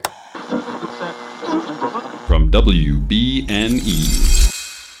WBNE.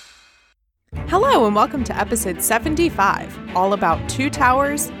 Hello and welcome to episode 75, all about Two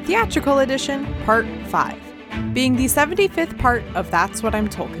Towers, Theatrical Edition, Part 5, being the 75th part of That's What I'm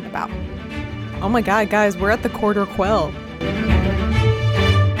Talking About. Oh my god, guys, we're at the quarter quell.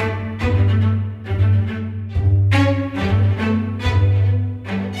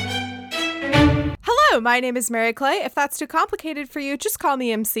 Hello, my name is Mary Clay. If that's too complicated for you, just call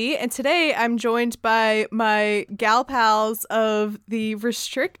me MC. And today I'm joined by my gal pals of the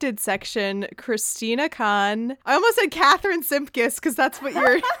restricted section, Christina Kahn. I almost said Catherine Simpkis because that's what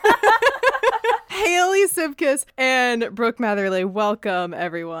you're... Haley Simpkis and Brooke Matherly. Welcome,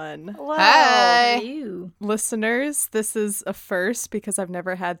 everyone. Hello. Hi. Listeners, this is a first because I've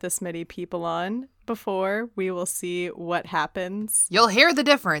never had this many people on before. We will see what happens. You'll hear the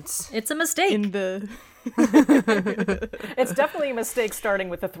difference. It's a mistake. In the... It's definitely a mistake starting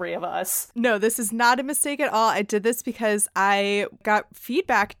with the three of us. No, this is not a mistake at all. I did this because I got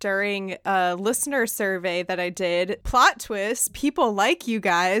feedback during a listener survey that I did. Plot twist, people like you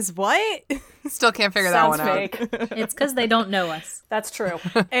guys. What? Still can't figure that Sounds one out. fake. It's because they don't know us. That's true.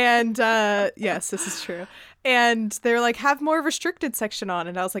 And yes, this is true. And they're like, have more restricted section on.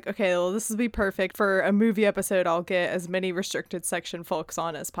 And I was like, okay, well, this will be perfect for a movie episode. I'll get as many restricted section folks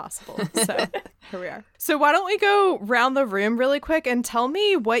on as possible. So here we are. So why don't we go round the room really quick and tell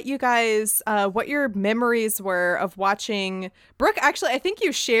me what you guys, what your memories were of watching. Brooke, actually, I think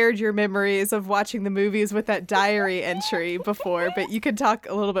you shared your memories of watching the movies with that diary entry before, but you could talk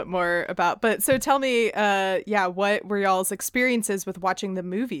a little bit more about. But so tell me, what were y'all's experiences with watching the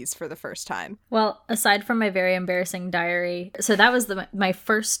movies for the first time? Well, aside from my very embarrassing diary, so that was my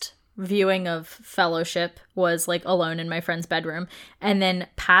first viewing of Fellowship was like alone in my friend's bedroom, and then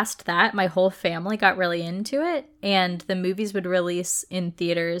past that my whole family got really into it, and the movies would release in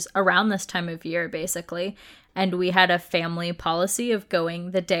theaters around this time of year basically, and we had a family policy of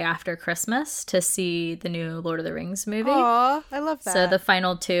going the day after Christmas to see the new Lord of the Rings movie. Aw, I love that. So the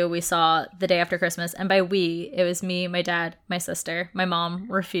final two we saw the day after Christmas, and by we, it was me, my dad, my sister. My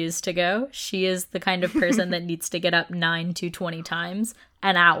mom refused to go. She is the kind of person that needs to get up 9 to 20 times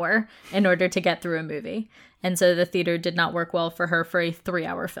an hour in order to get through a movie. And so the theater did not work well for her for a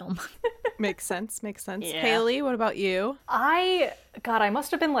 3-hour film. Makes sense. Yeah. Haley, what about you? I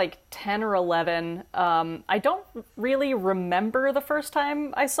must have been like 10 or 11. I don't really remember the first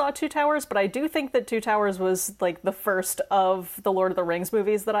time I saw Two Towers, but I do think that Two Towers was like the first of the Lord of the Rings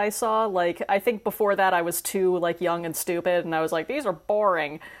movies that I saw. Like, I think before that I was too like young and stupid, and I was like, these are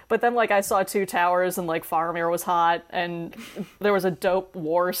boring. But then like I saw Two Towers, and like Faramir was hot, and there was a dope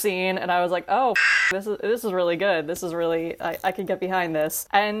war scene, and I was like, oh, this is really good. This is really, I can get behind this.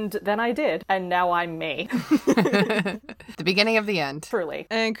 And then I did, and now I'm me. The beginning of the end. Truly.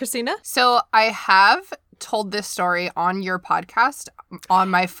 And Christina? So I have told this story on your podcast on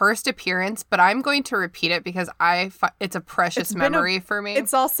my first appearance, but I'm going to repeat it because it's a precious memory for me.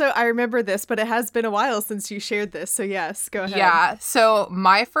 It's also, I remember this, but it has been a while since you shared this. So yes, go ahead. Yeah. So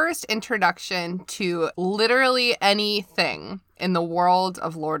my first introduction to literally anything in the world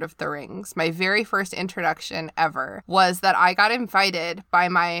of Lord of the Rings, my very first introduction ever, was that I got invited by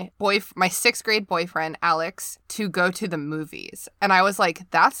my 6th grade boyfriend, Alex, to go to the movies. And I was like,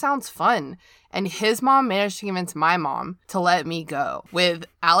 that sounds fun. And his mom managed to convince my mom to let me go with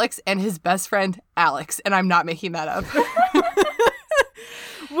Alex and his best friend, Alex. And I'm not making that up.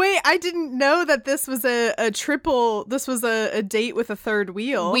 Wait, I didn't know that this was this was a date with a third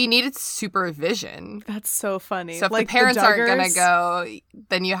wheel. We needed supervision. That's so funny. So if like the parents aren't Duggars? going to go,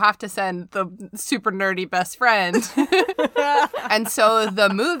 then you have to send the super nerdy best friend. And so the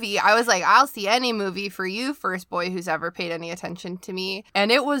movie, I was like, I'll see any movie for you, first boy who's ever paid any attention to me.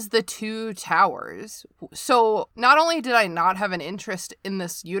 And it was The Two Towers. So not only did I not have an interest in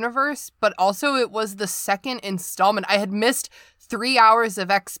this universe, but also it was the second installment. I had missed 3 hours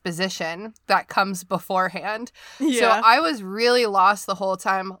of exposition that comes beforehand. Yeah. So I was really lost the whole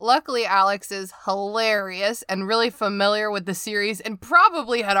time. Luckily, Alex is hilarious and really familiar with the series and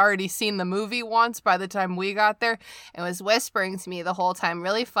probably had already seen the movie once by the time we got there and was whispering to me the whole time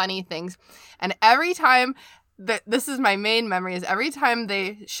really funny things. And every time this is my main memory, is every time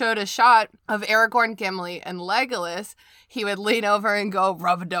they showed a shot of Aragorn, Gimli, and Legolas, he would lean over and go,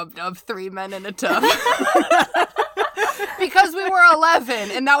 rub-a-dub-dub, 3 men in a tub. Because we were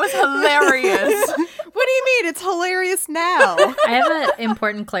 11, and that was hilarious. What do you mean? It's hilarious now. I have an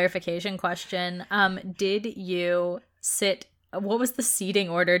important clarification question. Did you sit what was the seating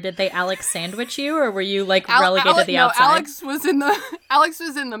order? Did they Alex sandwich you, or were you like relegated to the outside? Alex was in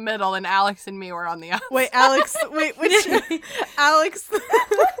the middle, and Alex and me were on the outside. Wait, Alex. Wait, which Alex?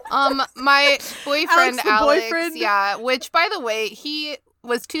 My boyfriend, Alex, the Alex. boyfriend? Yeah, which, by the way, he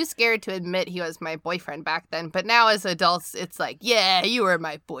was too scared to admit he was my boyfriend back then, but now as adults, it's like, yeah, you were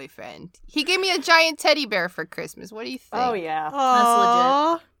my boyfriend. He gave me a giant teddy bear for Christmas. What do you think? Oh, yeah.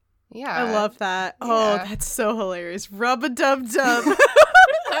 Aww. Yeah. I love that. Oh, Yeah. that's so hilarious. Rub-a-dub-dub.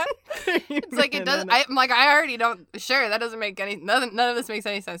 It's like it does. I'm like, I already don't. Sure, that doesn't make any. None of this makes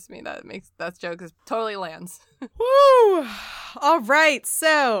any sense to me. That joke is totally lands. Woo! All right,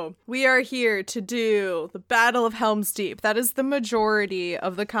 so we are here to do the Battle of Helm's Deep. That is the majority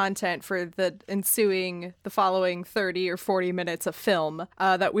of the content for the following 30 or 40 minutes of film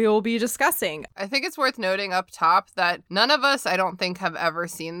that we will be discussing. I think it's worth noting up top that none of us, I don't think, have ever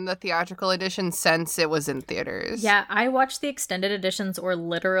seen the theatrical edition since it was in theaters. Yeah, I watched the extended editions or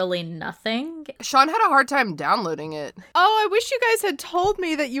literally nothing. Sean had a hard time downloading it. Oh, I wish you guys had told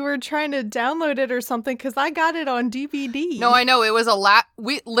me that you were trying to download it or something, because I got it on DVD. No, I know. It was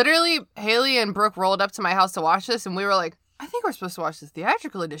we literally, Haley and Brooke rolled up to my house to watch this, and we were like, I think we're supposed to watch this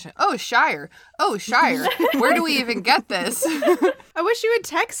theatrical edition. Oh, Shire. Where do we even get this? I wish you had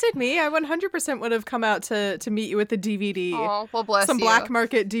texted me. I 100% would have come out to meet you with the DVD. Oh, well, bless Some you. black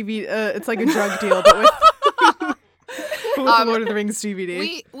market DVD. It's like a drug deal, but with the Lord of the Rings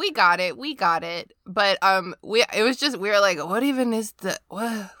DVD. We got it. But it was just, we were like, what even is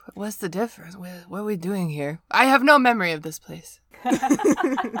what's the difference? What are we doing here? I have no memory of this place.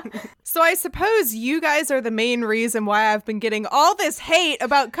 So I suppose you guys are the main reason why I've been getting all this hate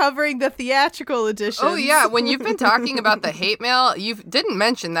about covering the theatrical edition. Oh yeah, when you've been talking about the hate mail, you didn't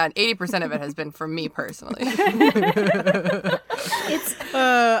mention that 80% of it has been from me personally.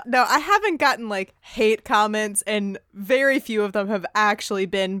 No, I haven't gotten like hate comments, and very few of them have actually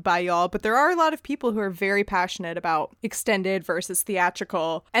been by y'all, but there are a lot of people who are very passionate about extended versus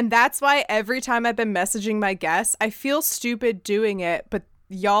theatrical. And that's why every time I've been messaging my guests, I feel stupid doing it, but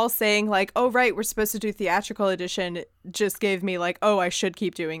y'all saying like, oh right, we're supposed to do theatrical edition just gave me like, oh, I should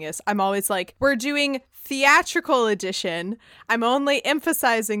keep doing this. I'm always like, we're doing theatrical edition. I'm only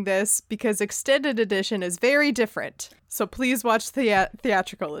emphasizing this because extended edition is very different. So please watch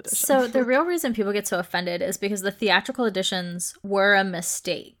theatrical edition. So the real reason people get so offended is because the theatrical editions were a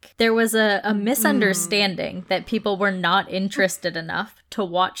mistake. There was a misunderstanding that people were not interested enough to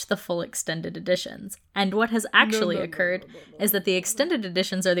watch the full extended editions. And what has actually occurred is that the extended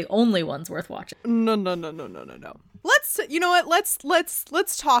editions are the only ones worth watching. No.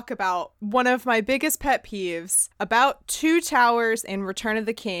 Let's talk about one of my biggest pet peeves about Two Towers and Return of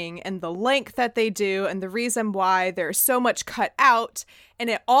the King and the length that they do and the reason why there's so much cut out. And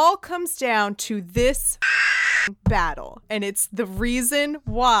it all comes down to this battle. And it's the reason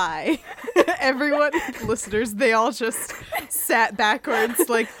why everyone, listeners, they all just sat backwards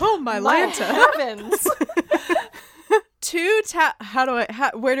like, oh my Lanta. Heavens.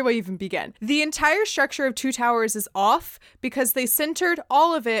 Where do I even begin? The entire structure of Two Towers is off because they centered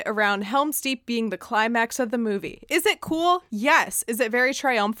all of it around Helm's Deep being the climax of the movie. Is it cool? Yes. Is it very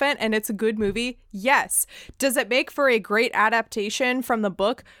triumphant and it's a good movie? Yes. Does it make for a great adaptation from the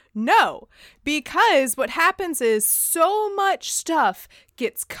book? No, because what happens is so much stuff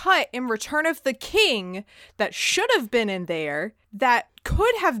gets cut in Return of the King that should have been in there, that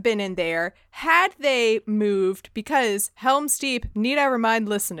could have been in there had they moved, because Helm's Deep, need I remind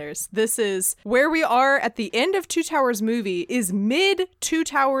listeners, this is where we are at the end of Two Towers movie, is mid Two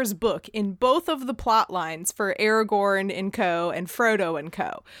Towers book in both of the plot lines for Aragorn and co. and Frodo and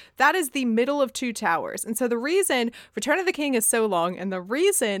co. That is the middle of Two Towers. And so the reason Return of the King is so long, and the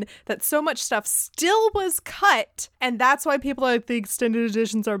reason that so much stuff still was cut, and that's why people are like, the extended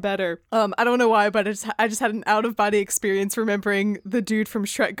editions are better. I don't know why, but I just had an out-of-body experience remembering the dude from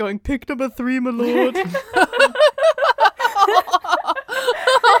Shrek going, pick number 3, my lord.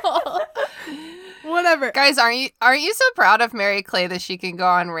 Whatever. Guys, aren't you so proud of Mary Clay that she can go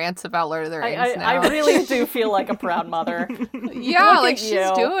on rants about Lord of the Rings now? I really do feel like a proud mother. Yeah, Look like at she's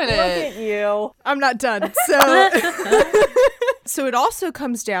you. doing it. Look at you. I'm not done. So it also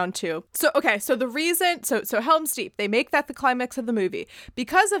comes down to, so the reason, so Helm's Deep, they make that the climax of the movie.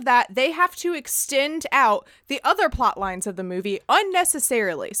 Because of that, they have to extend out the other plot lines of the movie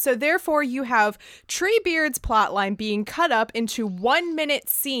unnecessarily. So therefore you have Treebeard's plot line being cut up into 1-minute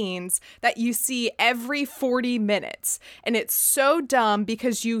scenes that you see every 40 minutes. And it's so dumb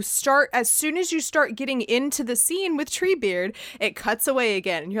because as soon as you start getting into the scene with Treebeard, it cuts away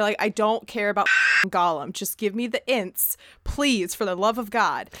again. And you're like, I don't care about Gollum. Just give me the ints, please. please, for the love of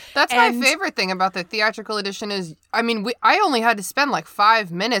God. That's my favorite thing about the theatrical edition is, I mean, I only had to spend like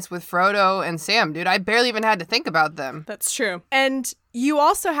 5 minutes with Frodo and Sam, dude. I barely even had to think about them. That's true. And you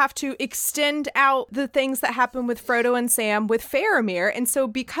also have to extend out the things that happen with Frodo and Sam with Faramir. And so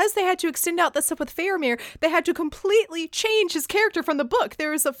because they had to extend out the stuff with Faramir, they had to completely change his character from the book.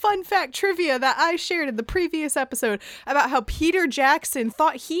 There was a fun fact trivia that I shared in the previous episode about how Peter Jackson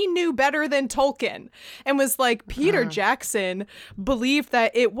thought he knew better than Tolkien and was like, Peter Jackson believed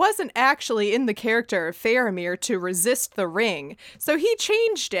that it wasn't actually in the character of Faramir to resist the ring. So he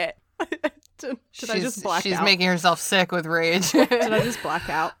changed it. Did I just black out? She's making herself sick with rage. Did I just black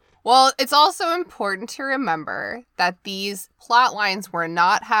out? Well, it's also important to remember that these plot lines were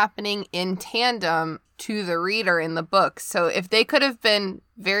not happening in tandem to the reader in the books. So if they could have been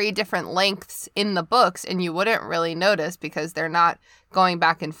very different lengths in the books and you wouldn't really notice because they're not going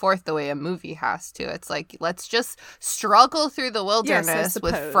back and forth the way a movie has to. It's like, let's just struggle through the wilderness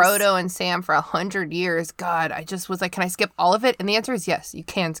with Frodo and Sam for 100 years. God, I just was like, can I skip all of it? And the answer is yes, you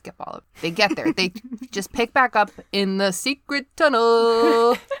can skip all of it. They get there. They just pick back up in the secret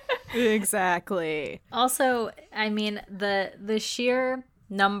tunnel. Exactly. Also, I mean, the sheer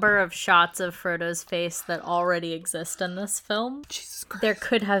number of shots of Frodo's face that already exist in this film, Jesus Christ. There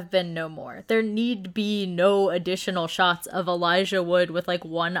could have been no more. There need be no additional shots of Elijah Wood with like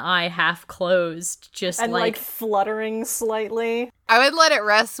one eye half closed, just and like fluttering slightly. I would let it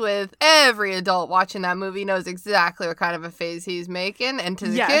rest with every adult watching that movie knows exactly what kind of a face he's making, and to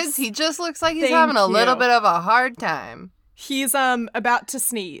the kids, he just looks like he's having a little bit of a hard time. He's about to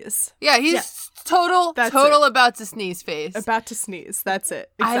sneeze. Yeah, he's total about to sneeze face. About to sneeze. That's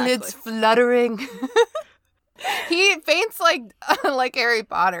it. Exactly. Eyelids fluttering. He faints like Harry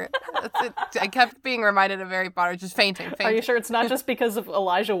Potter. That's it. I kept being reminded of Harry Potter, just fainting. Are you sure it's not just because of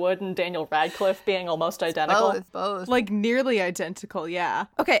Elijah Wood and Daniel Radcliffe being almost identical? It's both. Like nearly identical, yeah.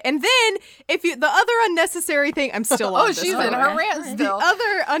 Okay, and then the other unnecessary thing, I'm still on this. She's in her rant still. The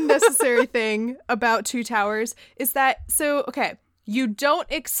other unnecessary thing about Two Towers is that, you don't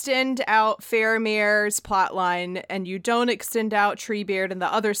extend out Faramir's plotline, and you don't extend out Treebeard and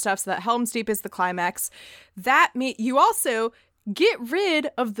the other stuff so that Helm's Deep is the climax. That you also get rid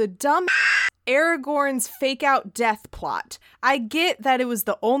of the dumb Aragorn's fake out death plot. I get that it was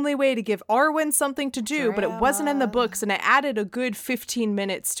the only way to give Arwen something to do, but it wasn't in the books, and it added a good 15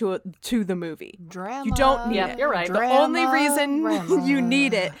 minutes to the movie. Drama. You don't need it. You're right. The only reason you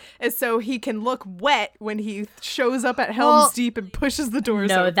need it is so he can look wet when he shows up at Helm's Deep and pushes the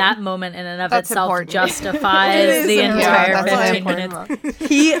doors open. That moment in and of That's itself important. justifies the entire 15 important. minutes.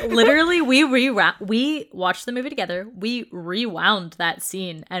 He literally, we watched the movie together. We rewound that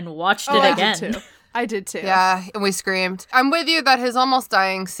scene and watched it again. I did too. Yeah, and we screamed. I'm with you that his almost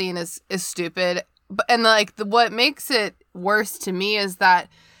dying scene is stupid. And what makes it worse to me is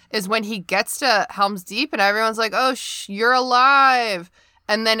when he gets to Helm's Deep and everyone's like, "Oh, you're alive."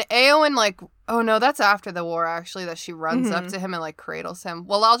 And then Éowyn oh no, that's after the war actually, that she runs up to him and cradles him.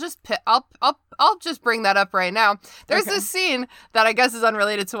 Well, I'll just bring that up right now. There's this scene that I guess is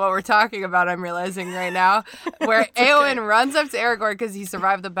unrelated to what we're talking about, I'm realizing right now, where Éowyn runs up to Aragorn because he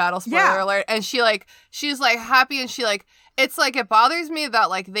survived the battle, spoiler alert, and she's happy, and it bothers me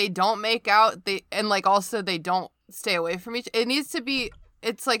that they don't make out, also they don't stay away from each. It needs to be.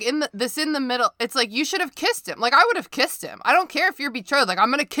 It's in the middle. It's you should have kissed him. I would have kissed him. I don't care if you're betrothed.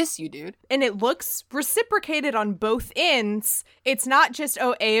 I'm gonna kiss you, dude. And it looks reciprocated on both ends. It's not just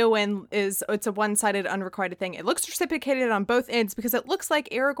Éowyn it's a one-sided unrequited thing. It looks reciprocated on both ends because it looks like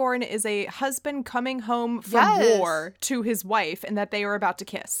Aragorn is a husband coming home from war to his wife, and that they are about to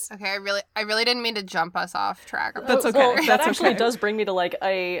kiss. Okay, I really didn't mean to jump us off track. That's okay. Well, that actually does bring me to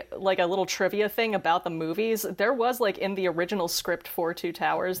a little trivia thing about the movies. There was in the original script for Two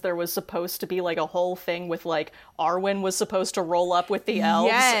Towers, there was supposed to be a whole thing with Arwen was supposed to roll up with the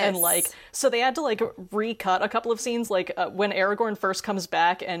elves, and so they had to recut a couple of scenes, when Aragorn first comes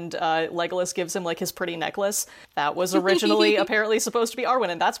back and Legolas gives him his pretty necklace. That was originally apparently supposed to be Arwen,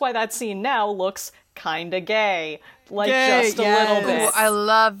 and that's why that scene now looks kinda gay. Just a little bit. Ooh, I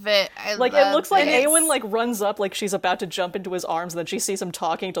love it. It looks like Éowyn runs up she's about to jump into his arms, and then she sees him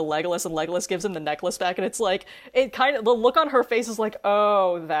talking to Legolas, and Legolas gives him the necklace back, and it's the look on her face is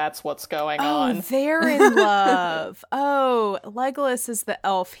oh, that's what's going on. Oh, they're in love. Oh, Legolas is the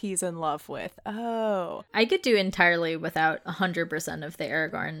elf he's in love with. Oh. I could do entirely without 100% of the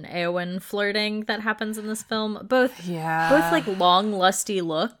Aragorn Éowyn flirting that happens in this film. Both long, lusty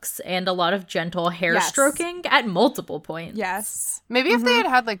looks and a lot of gentle hair stroking at multiple points. Yes. Maybe if they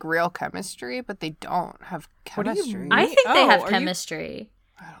had real chemistry, but they don't have chemistry. I think they have chemistry.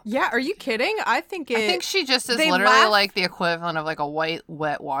 Yeah, are you kidding? I think she just is they literally laugh- like the equivalent of like a white,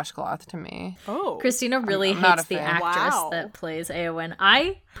 wet washcloth to me. Oh. Christina really I'm not hates a the fan. actress Wow. that plays Eowyn.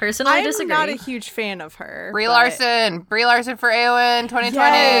 I personally I'm disagree. not a huge fan of her. Brie but Larson for Eowyn 2020.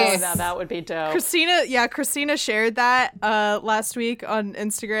 Yes. Now that would be dope. Christina shared that last week on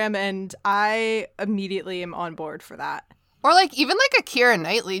Instagram, and I immediately am on board for that. Or like even like a Keira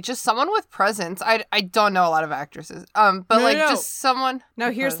Knightley, just someone with presence. I don't know a lot of actresses. But No. just someone.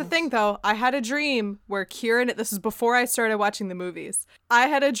 Now, here's the thing, though. I had a dream where Kieran, this was before I started watching the movies. I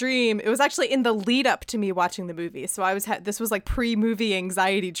had a dream. It was actually in the lead up to me watching the movie. So this was like pre-movie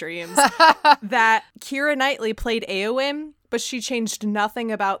anxiety dreams that Keira Knightley played Eowyn, but she changed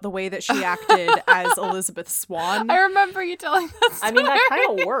nothing about the way that she acted as Elizabeth Swann. I remember you telling that story. I mean, that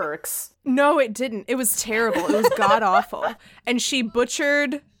kind of works. No, it didn't. It was terrible. It was god awful. And she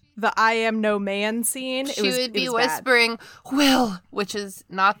butchered the "I am no man" scene. She it would be was bad. whispering "Will," which is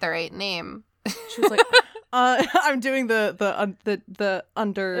not the right name. She was like, I'm doing the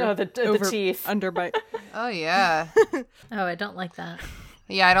under Oh, the teeth. underbite. Oh yeah, Oh, I don't like that.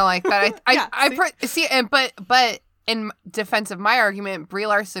 yeah. I don't like that. Yeah, But in defense of my argument, Brie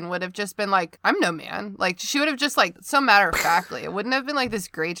Larson would have just been like, "I'm no man." Like she would have just like so matter of factly. It wouldn't have been like this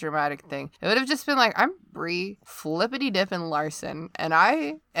great dramatic thing. It would have just been like, "I'm Brie flippity dippin' Larson, and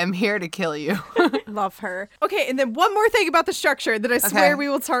I am here to kill you." Love her. Okay, and then one more thing about the structure that I swear we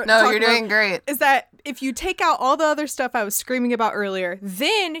will talk No, talk you're about doing great. is that if you take out all the other stuff I was screaming about earlier,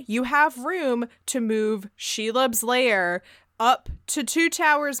 then you have room to move Shelob's lair up to Two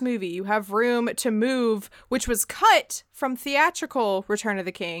Towers movie. You have room to move, which was cut from theatrical Return of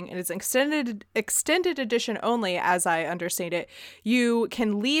the King, and it's extended edition only, as I understand it. You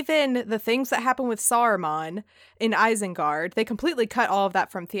can leave in the things that happen with Saruman in Isengard. They completely cut all of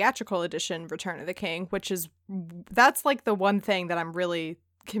that from theatrical edition Return of the King, that's like the one thing that I'm really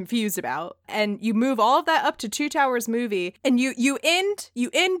confused about. And you move all of that up to Two Towers movie, and you end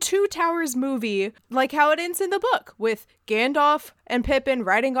Two Towers movie like how it ends in the book, with Gandalf and Pippin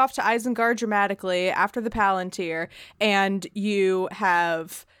riding off to Isengard dramatically after the Palantir, and you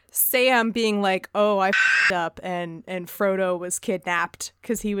have Sam being like, "Oh, I f***ed up," and Frodo was kidnapped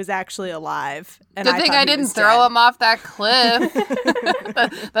because he was actually alive. And Good thing thought I he didn't was throw dead. him off that cliff.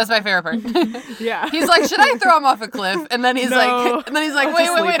 That's my favorite part. Yeah. He's like, "Should I throw him off a cliff?" And then he's No. like, "Wait, Just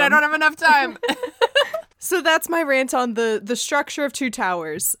wait, leave I him. don't have enough time." So that's my rant on the structure of Two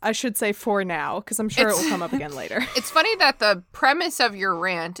Towers. I should say for now, because I'm sure it will come up again later. It's funny that the premise of your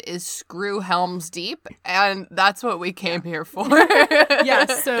rant is screw Helm's Deep, and that's what we came here for. Yeah,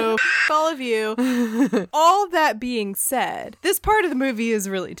 so all of you. All that being said, this part of the movie is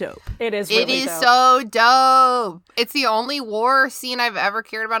really dope. It is It really is dope. so dope. It's the only war scene I've ever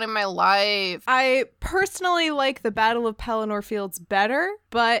cared about in my life. I personally like the Battle of Pelennor Fields better,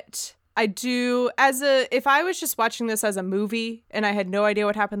 but I do, if I was just watching this as a movie and I had no idea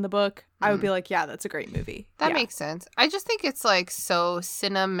what happened in the book, I would be like, yeah, that's a great movie. That Yeah. makes sense. I just think it's like so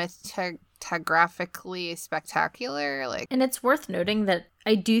cinematographically spectacular. Like, And it's worth noting that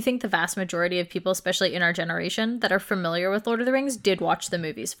I do think the vast majority of people, especially in our generation, that are familiar with Lord of the Rings did watch the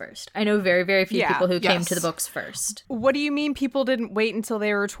movies first. I know very, very few Yeah, people who came yes. to the books first. What do you mean people didn't wait until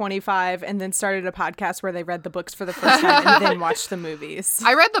they were 25 and then started a podcast where they read the books for the first time and then watched the movies?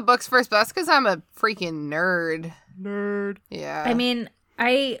 I read the books first, but that's because I'm a freaking nerd. Nerd. Yeah. I mean,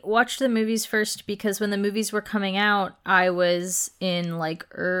 I watched the movies first because when the movies were coming out, I was in like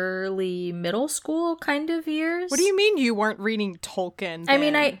early middle school kind of years. What do you mean you weren't reading Tolkien? I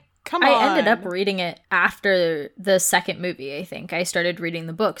mean, then? Come I on. ended up reading it after the second movie, I think. I started reading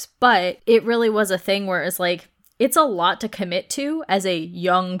the books, but it really was a thing where it's like, it's a lot to commit to as a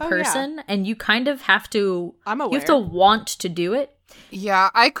young Oh, yeah. person, and you kind of have to, I'm you have aware. to want to do it. Yeah,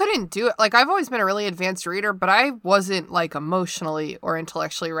 I couldn't do it. Like, I've always been a really advanced reader, but I wasn't, like, emotionally or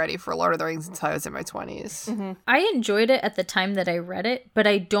intellectually ready for Lord of the Rings until I was in my 20s. Mm-hmm. I enjoyed it at the time that I read it, but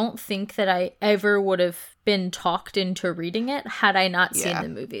I don't think that I ever would have been talked into reading it had I not seen Yeah. the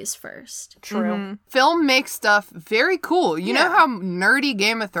movies first. True. Film makes stuff very cool. You know Yeah. how nerdy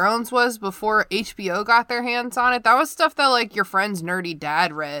Game of Thrones was before HBO got their hands on it? That was stuff that, like, your friend's nerdy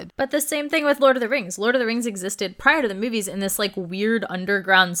dad read. But the same thing with Lord of the Rings. Lord of the Rings existed prior to the movies in this like weird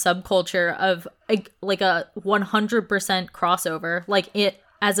underground subculture of like a 100% crossover. Like it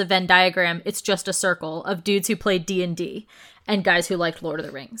as a Venn diagram, it's just a circle of dudes who played D&D and guys who liked Lord of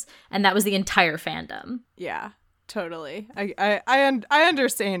the Rings. And that was the entire fandom. Yeah, totally. I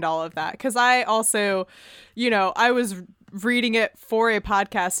understand all of that because I also, I was reading it for a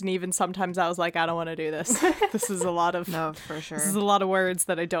podcast, and even sometimes I was like, I don't want to do this. This is a lot of No, for sure. this is a lot of words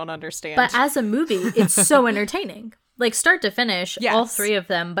that I don't understand. But as a movie, it's so entertaining. like start to finish, Yes. all three of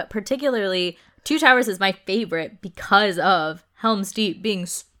them, but particularly Two Towers is my favorite because of Helm's Deep being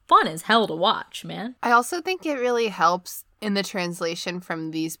fun as hell to watch, man. I also think it really helps in the translation from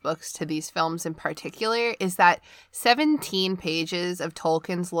these books to these films in particular is that 17 pages of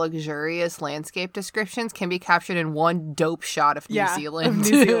Tolkien's luxurious landscape descriptions can be captured in one dope shot of New Zealand. Of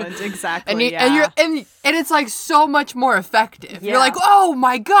New Zealand, exactly. And it's like so much more effective. Yeah. You're like, oh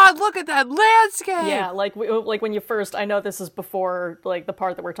my god, look at that landscape. Yeah, like when you first, I know this is before like the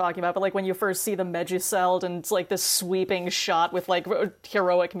part that we're talking about, but like when you first see the Meduseld and it's like this sweeping shot with like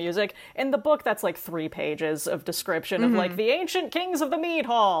heroic music. In the book, that's like 3 pages of description of like the ancient kings of the Mead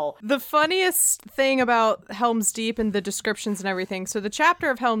Hall. The funniest thing about Helm's Deep and the descriptions and everything, so the chapter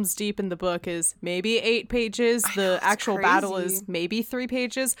of Helm's Deep in the book is maybe 8 pages. The actual battle is maybe 3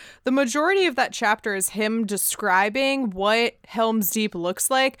 pages. The majority of that chapter is him describing what Helm's Deep looks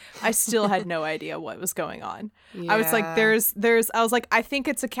like. I still had no idea what was going on. I was like, I was like, I think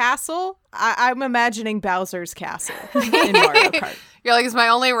it's a castle. I'm imagining Bowser's castle in Mario Kart. You're like, it's my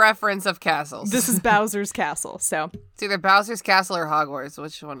only reference of castles. This is Bowser's castle, so. It's either Bowser's Castle or Hogwarts.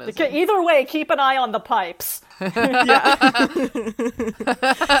 Which one is it? Either way, keep an eye on the pipes. That's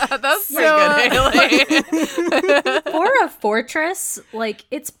pretty good, Haley. For a fortress, like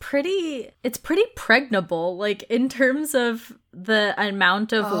it's pretty pregnable, like in terms of the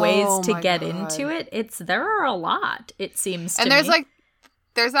amount of ways to get into it. There are a lot, it seems to me. And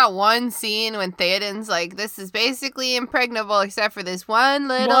there's that one scene when Theoden's like, this is basically impregnable except for this one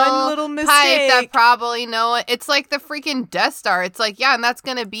little mistake. pipe that probably it's like the freaking Death Star. It's like, yeah, and that's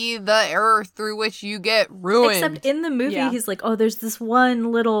going to be the error through which you get ruined. Except in the movie, he's like, oh, there's this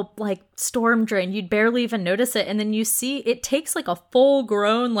one little like storm drain. You'd barely even notice it. And then you see it takes like a full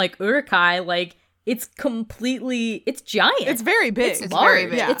grown like Uruk-hai, like it's giant. It's very big. It's large. very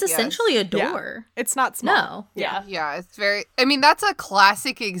big. Yeah, it's essentially a door. Yeah. It's not small. No. Yeah, it's very... I mean, that's a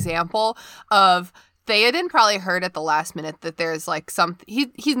classic example of... Theoden probably heard at the last minute that there's like something...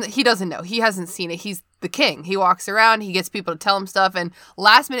 He doesn't know. He hasn't seen it. He's the king. He walks around, he gets people to tell him stuff, and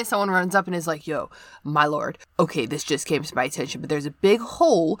last minute someone runs up and is like, yo, my lord, okay, this just came to my attention, but there's a big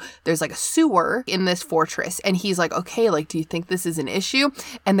hole, there's like a sewer in this fortress, and he's like, okay, like, do you think this is an issue?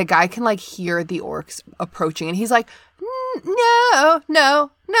 And the guy can like hear the orcs approaching, and he's like, no,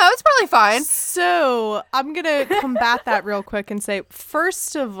 it's probably fine. So I'm gonna combat that real quick and say,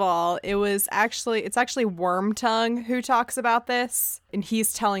 first of all, it's actually Wormtongue who talks about this, and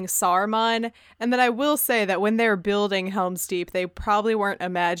he's telling Saruman. And then I will say that when they're building Helm's Deep, they probably weren't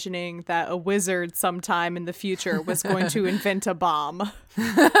imagining that a wizard sometime in the future was going to invent a bomb.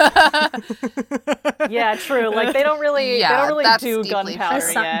 Yeah, true. Like they don't really do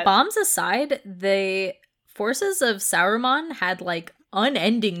gunpowder yet. Bombs aside, the forces of Saruman had like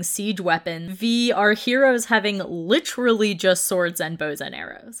unending siege weapons. Our heroes having literally just swords and bows and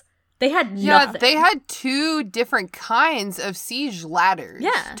arrows. They had nothing. Yeah, they had 2 different kinds of siege ladders.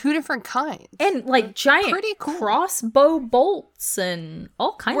 Yeah. 2 different kinds. And like giant pretty cool. crossbow bolts and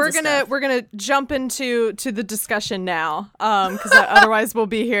all kinds of stuff. We're gonna jump into the discussion now, because otherwise we'll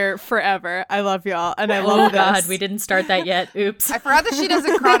be here forever. I love y'all, and I love this. Oh God, we didn't start that yet. Oops. I forgot that she does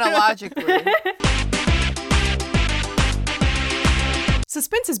it chronologically.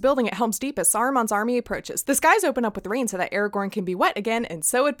 Suspense is building at Helm's Deep as Saruman's army approaches. The skies open up with rain so that Aragorn can be wet again, and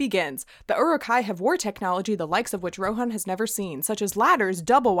so it begins. The Uruk-hai have war technology the likes of which Rohan has never seen, such as ladders,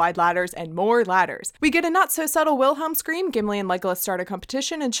 double-wide ladders, and more ladders. We get a not-so-subtle Wilhelm scream, Gimli and Legolas start a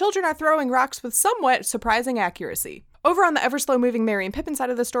competition, and children are throwing rocks with somewhat surprising accuracy. Over on the ever-slow-moving Merry and Pippin side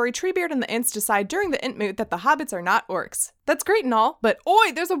of the story, Treebeard and the Ents decide during the Entmoot that the hobbits are not orcs. That's great and all, but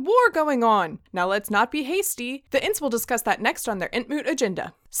oi, there's a war going on! Now let's not be hasty. The Ents will discuss that next on their Entmoot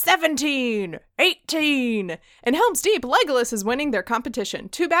agenda. 17! 18! In Helm's Deep, Legolas is winning their competition.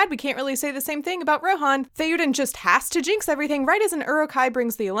 Too bad we can't really say the same thing about Rohan. Theoden just has to jinx everything right as an Uruk-hai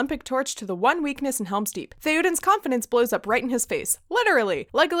brings the Olympic torch to the one weakness in Helm's Deep. Theoden's confidence blows up right in his face. Literally.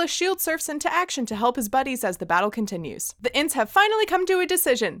 Legolas shield surfs into action to help his buddies as the battle continues. The Ents have finally come to a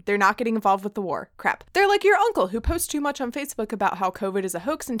decision. They're not getting involved with the war. Crap. They're like your uncle who posts too much on Facebook about how COVID is a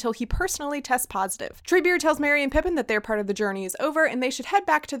hoax until he personally tests positive. Treebeard tells Merry and Pippin that their part of the journey is over and they should head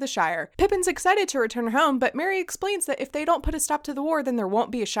back to the Shire. Pippin's excited to return home, but Merry explains that if they don't put a stop to the war, then there won't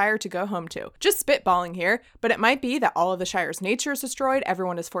be a Shire to go home to. Just spitballing here, but it might be that all of the Shire's nature is destroyed,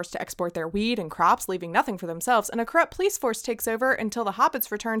 everyone is forced to export their weed and crops, leaving nothing for themselves, and a corrupt police force takes over until the hobbits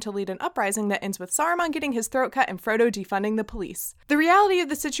return to lead an uprising that ends with Saruman getting his throat cut and Frodo defunding the police. The reality of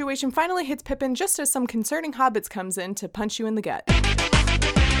the situation finally hits Pippin just as some concerning hobbits comes in to punch you in the gut.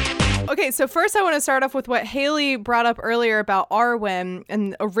 Okay, so first I want to start off with what Haley brought up earlier about Arwen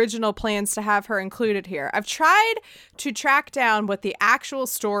and original plans to have her included here. I've tried to track down what the actual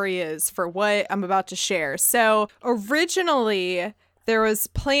story is for what I'm about to share. So originally, there was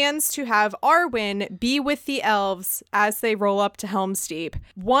plans to have Arwen be with the elves as they roll up to Helm's Deep.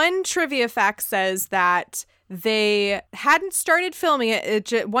 One trivia fact says that they hadn't started filming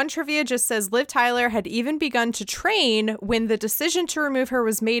it. One trivia just says Liv Tyler had even begun to train when the decision to remove her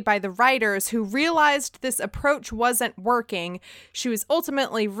was made by the writers, who realized this approach wasn't working. She was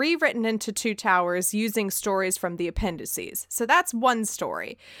ultimately rewritten into Two Towers using stories from the appendices. So that's one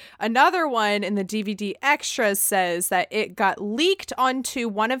story. Another one in the DVD extras says that it got leaked onto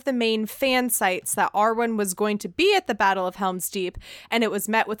one of the main fan sites that Arwen was going to be at the Battle of Helm's Deep, and it was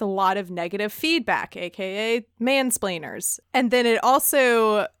met with a lot of negative feedback, aka mansplainers. And then it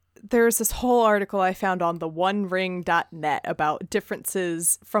also, there's this whole article I found on the onering.net about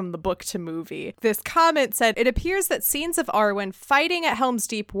differences from the book to movie. This comment said, it appears that scenes of Arwen fighting at Helm's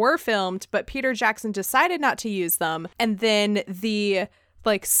Deep were filmed, but Peter Jackson decided not to use them. And then the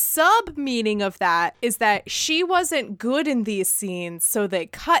sub meaning of that is that she wasn't good in these scenes, so they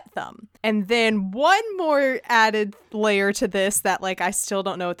cut them. And then one more added layer to this that I still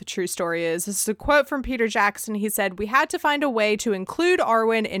don't know what the true story is. This is a quote from Peter Jackson. He said, "We had to find a way to include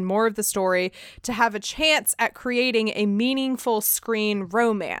Arwen in more of the story to have a chance at creating a meaningful screen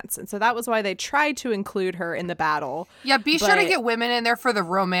romance." And so that was why they tried to include her in the battle. Yeah, be sure to get women in there for the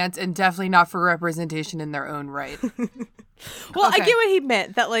romance and definitely not for representation in their own right. Well, Okay. I get what he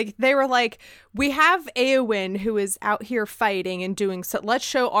meant, that they were we have Éowyn who is out here fighting and doing so. Let's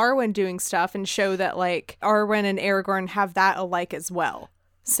show Arwen doing stuff and show that Arwen and Aragorn have that alike as well.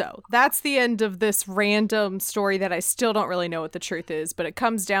 So that's the end of this random story that I still don't really know what the truth is, but it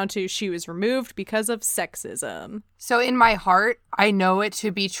comes down to she was removed because of sexism. So in my heart, I know it to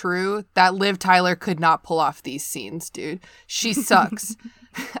be true that Liv Tyler could not pull off these scenes, dude. She sucks.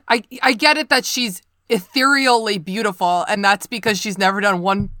 I get it that she's ethereally beautiful, and that's because she's never done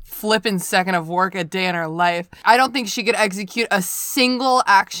one flippin' second of work a day in her life. I don't think she could execute a single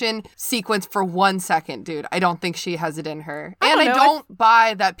action sequence for 1 second, dude. I don't think she has it in her. And I don't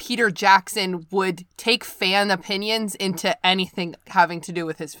buy that Peter Jackson would take fan opinions into anything having to do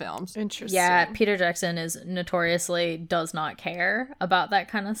with his films. Interesting. Yeah, Peter Jackson is notoriously does not care about that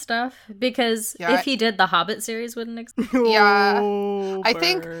kind of stuff, because if he did, the Hobbit series wouldn't exist. Yeah. Oh, I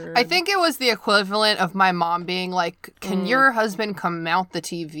think it was the equivalent of my mom being like, "Can your husband come mount the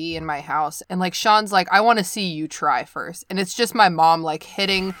TV in my house?" And Sean's like, "I want to see you try first." And it's just my mom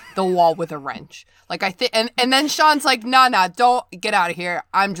hitting the wall with a wrench. I think, and then Sean's like, nah, don't get out of here.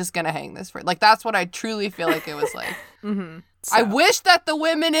 I'm just gonna hang this for that's what I truly feel like it was like. Mm-hmm. So. I wish that the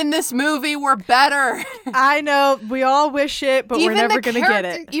women in this movie were better. I know, we all wish it, but we're never gonna get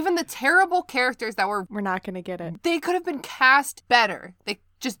it. Even the terrible characters that we're not gonna get it. They could have been cast better. They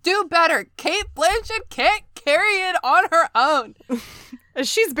just do better. Kate Blanchett can't carry it on her own.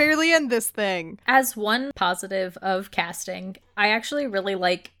 She's barely in this thing. As one positive of casting, I actually really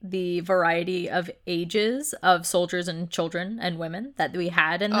like the variety of ages of soldiers and children and women that we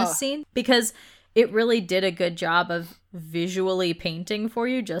had in this scene, because it really did a good job of visually painting for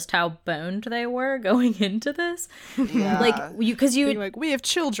you just how boned they were going into this. Yeah. Because we have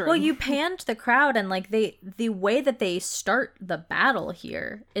children. Well, you panned the crowd, and the way that they start the battle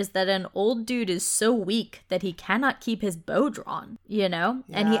here is that an old dude is so weak that he cannot keep his bow drawn,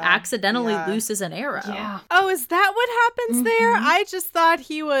 and he accidentally loses an arrow. Yeah. Oh, is that what happens there? I just thought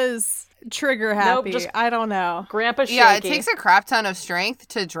he was trigger happy. Nope, I don't know. Grandpa shaky. Yeah, it takes a crap ton of strength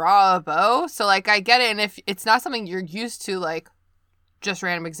to draw a bow. So I get it. And if it's not something you're used to, just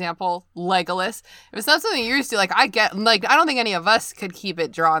random example, Legolas. If it's not something you're used to, I get, I don't think any of us could keep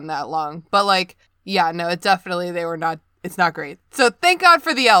it drawn that long. But yeah, no, it definitely, it's not great. So thank God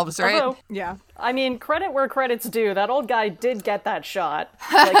for the elves, right? Although, Yeah. I mean, credit where credit's due. That old guy did get that shot.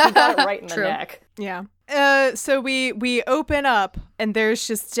 He got it right in the True. neck. Yeah. So we open up and there's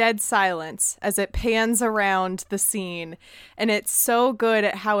just dead silence as it pans around the scene, and it's so good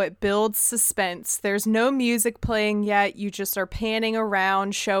at how it builds suspense. There's no music playing yet. You just are panning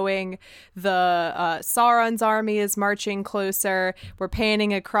around, showing the Sauron's army is marching closer. We're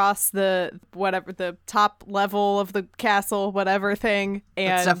panning across the top level of the castle, whatever thing, and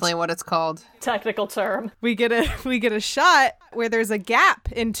That's definitely what it's called. Technical term. we get a shot where there's a gap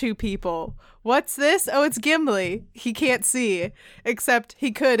in two people. What's this? Oh, it's Gimli. He can't see, except he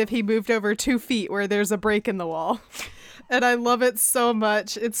could if he moved over 2 feet where there's a break in the wall. And I love it so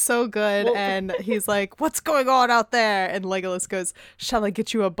much. It's so good. Well- And he's like, what's going on out there? And Legolas goes, shall I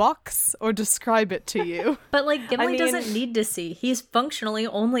get you a box or describe it to you? But like Gimli mean- doesn't need to see. He's functionally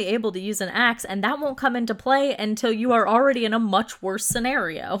only able to use an axe, and that won't come into play until you are already in a much worse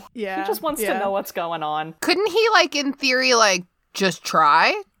scenario. Yeah. He just wants to know what's going on. Couldn't he, like, in theory, like, just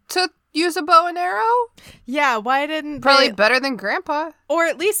try to use a bow and arrow? Yeah, why didn't Probably they, better than Grandpa. or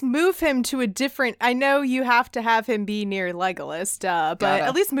at least move him to a different, I know you have to have him be near Legolas, but Gotta.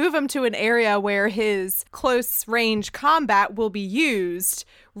 at least move him to an area where his close range combat will be used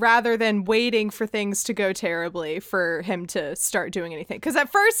rather than waiting for things to go terribly for him to start doing anything. Because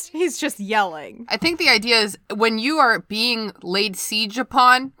at first, he's just yelling. I think the idea is when you are being laid siege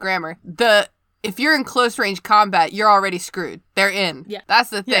upon, grammar, if you're in close range combat, you're already screwed. They're in. Yeah. That's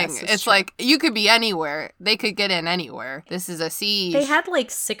the thing. Yes, it's it's true. like, you could be anywhere. They could get in anywhere. This is a siege. They had like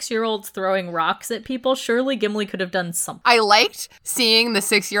 6-year-olds throwing rocks at people. Surely Gimli could have done something. I liked seeing the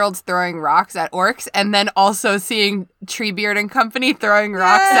 6-year-olds throwing rocks at orcs and then also seeing Treebeard and company throwing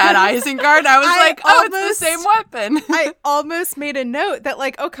rocks at Isengard. I was I like, oh, almost- it's the same weapon. I almost made a note that,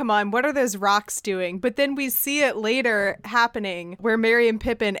 like, oh, come on, what are those rocks doing? But then we see it later happening where Merry and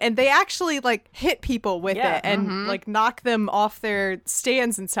Pippin, and they actually, like, hit people with Yeah. it and, like, knock them off their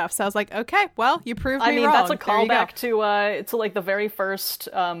stands and stuff. So I was like, okay, well, you proved I me mean, wrong. that's a There you go. callback to like the very first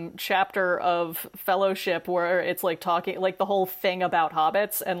chapter of Fellowship, where it's like talking like the whole thing about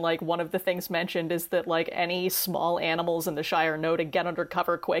hobbits, and like one of the things mentioned is that like any small animals in the Shire know to get under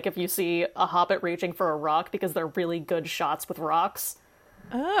cover quick if you see a hobbit reaching for a rock, because they're really good shots with rocks.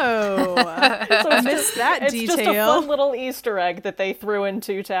 Oh, So it's missed that it's just a detail. fun little Easter egg that they threw in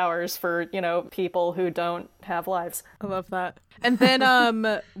Two Towers for, you know, people who don't have lives. I love that. And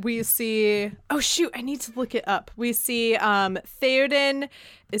then we see, oh shoot, I need to look it up. We see Theoden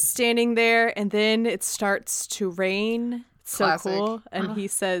is standing there, and then it starts to rain. It's so Classic. cool. And he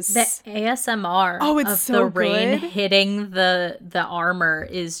says, The ASMR Oh, it's of so the rain good. hitting the armor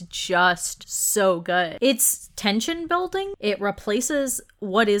is just so good. It's tension building. It replaces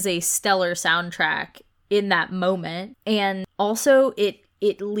what is a stellar soundtrack in that moment. And also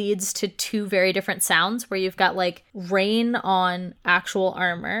it leads to two very different sounds where you've got like rain on actual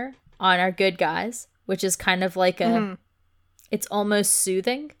armor on our good guys, which is kind of like a it's almost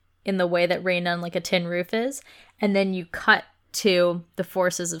soothing in the way that rain on like a tin roof is. And then you cut to the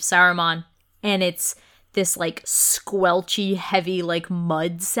forces of Saruman, and it's this like squelchy, heavy, like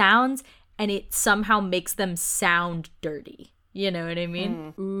mud sounds, and it somehow makes them sound dirty. You know what I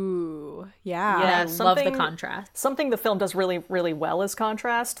mean? ooh, Yeah, yeah. I love the something- contrast. Something the film does really, really well is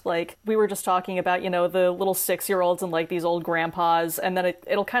contrast. Like, we were just talking about, you know, the little 6-year-olds and, like, these old grandpas, and then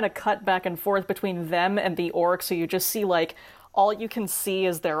it'll kind of cut back and forth between them and the orcs, so you just see, like, all you can see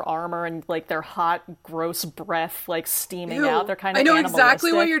is their armor and, like, their hot, gross breath, like, steaming out. They're kind of I know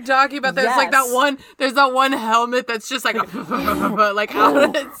exactly what animalistic. you're talking about. There's like Yes. there's that one helmet that's just like, like,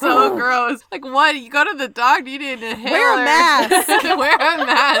 oh, it's so gross. Like, what? You go to the doctor, you need an inhaler. Wear a mask. Wear a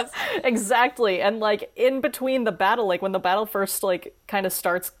mask. Exactly. And, like, in between the battle, like, when the battle first, like, kind of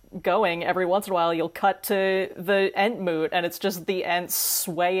starts going, every once in a while you'll cut to the Entmoot, and it's just the Ents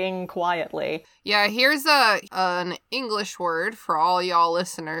swaying quietly. Yeah, here's an English word for all y'all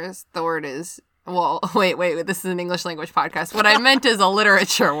listeners. The word is, well, wait, this is an English language podcast. What I meant is a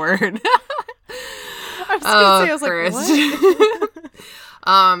literature word. I was gonna say, I was Chris. like,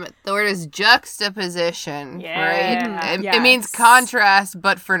 what? The word is juxtaposition, Yeah. right? It means Yes. contrast,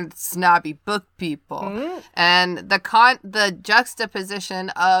 but for snobby book people. And the juxtaposition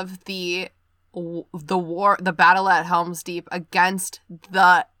of the battle at Helm's Deep against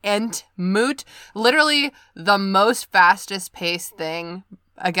the Entmoot, literally the most fastest paced thing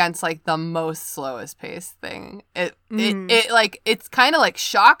against like the most slowest paced thing. It like, it's kind of like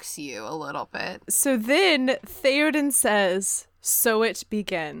shocks you a little bit. So then Theoden says, so it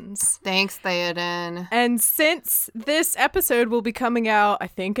begins. Thanks, Theoden. And since this episode will be coming out, I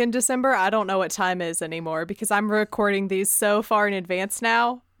think in December, I don't know what time is anymore because I'm recording these so far in advance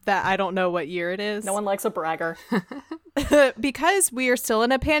now that I don't know what year it is. No one likes a bragger. Because we are still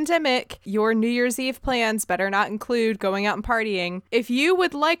in a pandemic, your New Year's Eve plans better not include going out and partying. If you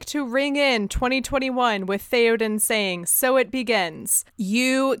would like to ring in 2021 with Theoden saying, so it begins,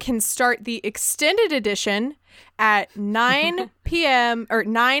 you can start the extended edition at 9 p.m. or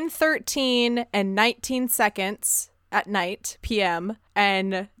 9:13 and 19 seconds at night p.m.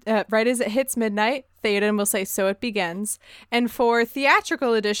 And right as it hits midnight, Theoden will say, so it begins. And for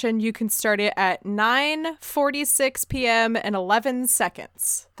theatrical edition, you can start it at 9:46 p.m. and 11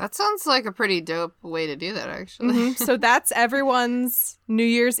 seconds. That sounds like a pretty dope way to do that, actually. So that's everyone's New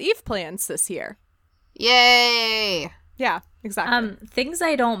Year's Eve plans this year. Yay! Yeah, exactly. Things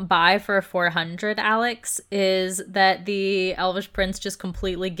I don't buy for 400, Alex, is that the Elvish prince just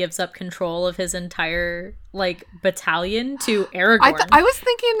completely gives up control of his entire, like, battalion to Aragorn. I was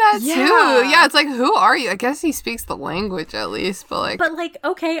thinking that Yeah. too. Yeah, it's like, who are you? I guess he speaks the language at least, but like... But, like,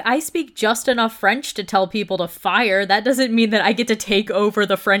 okay, I speak just enough French to tell people to fire. That doesn't mean that I get to take over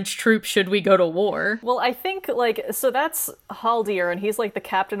the French troops should we go to war. Well, I think, like, so that's Haldir, and he's, like, the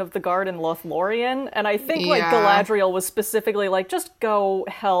captain of the guard in Lothlorien, and I think, like, Yeah. Galadriel was specifically like, just go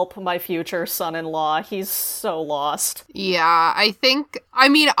help my future son-in-law. He's so lost. Yeah, I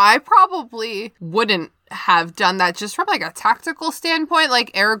mean, I probably wouldn't have done that just from like a tactical standpoint.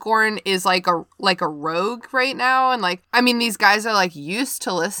 Like Aragorn is like a rogue right now, and like, I mean, these guys are like used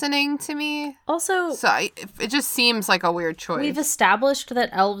to listening to me, Also, so it just seems like a weird choice. we've established that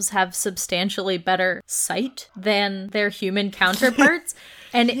elves have substantially better sight than their human counterparts.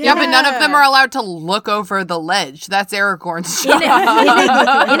 And Yeah, but none of them are allowed to look over the ledge. That's Aragorn's job.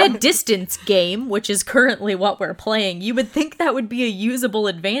 in a distance game, which is currently what we're playing, you would think that would be a usable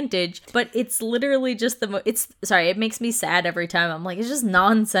advantage, but it's literally just it makes me sad every time. I'm like, it's just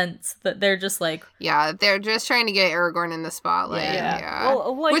nonsense that they're just like, Yeah, they're just trying to get Aragorn in the spotlight. Yeah.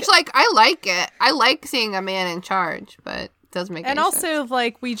 Well, like, Which, like, I like it. I like seeing a man in charge, but it doesn't make And any also, sense.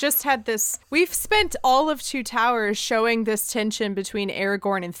 like, we've spent all of Two Towers showing this tension between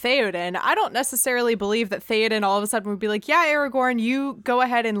Aragorn and Theoden. I don't necessarily believe that Theoden all of a sudden would be like, yeah, Aragorn, you go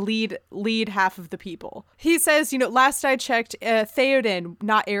ahead and lead half of the people. He says, last I checked, Theoden,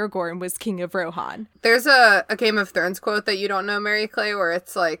 not Aragorn, was king of Rohan. There's a Game of Thrones quote that you don't know, Mary Clay, where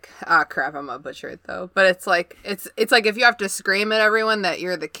it's like, crap, I'm gonna butcher it though. But it's like if you have to scream at everyone that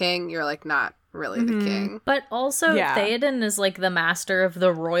you're the king, you're like not really the king. but also Yeah. Theoden is like the master of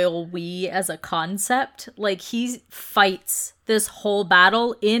the royal we as a concept. Like, he fights this whole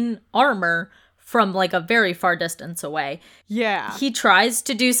battle in armor from like a very far distance away. Yeah. He tries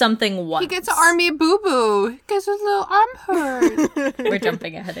to do something once. He gets army boo-boo. Gets his little arm hurt. We're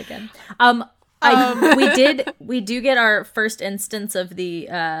jumping ahead again. We do get our first instance of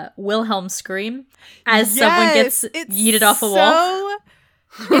the Wilhelm scream as someone gets it's yeeted off a wall.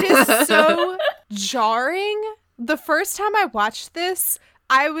 It is so jarring. The first time I watched this,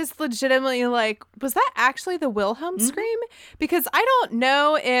 I was legitimately like, was that actually the Wilhelm scream? Because I don't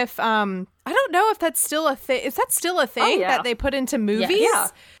know if that's still a thing. Is that still a thing yeah. that they put into movies? Yeah.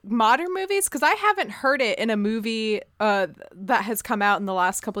 Modern movies? Because I haven't heard it in a movie that has come out in the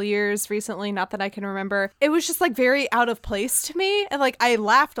last couple of years recently, not that I can remember. It was just like very out of place to me, and like I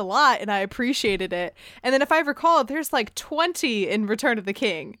laughed a lot and I appreciated it. And then if I recall, there's like 20 in Return of the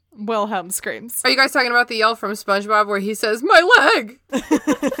King Wilhelm screams. Are you guys talking about the yell from SpongeBob where he says, "My leg"? Is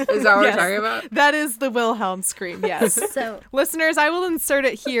that what we're talking about? That is the Wilhelm scream, yes. So Listeners, I will insert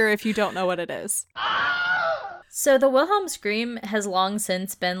it here if you don't know what it is. So the Wilhelm scream has long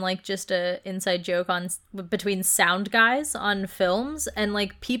since been like just a inside joke between sound guys on films, and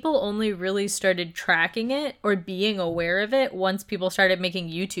like people only really started tracking it or being aware of it once people started making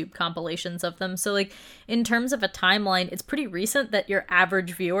YouTube compilations of them. So like in terms of a timeline, it's pretty recent that your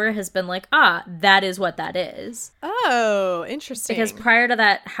average viewer has been like, that is what that is. Oh, interesting. Because prior to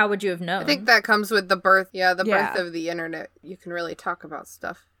that, how would you have known? I think that comes with the birth. Yeah, the Yeah. birth of the internet. You can really talk about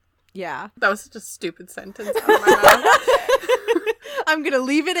stuff. Yeah. That was such a stupid sentence out of my mouth. I'm gonna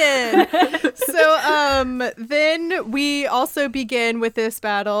leave it in. So then we also begin with this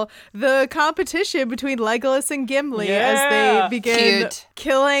battle, the competition between Legolas and Gimli as they begin Cute.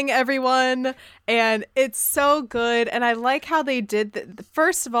 killing everyone, and it's so good. And I like how they did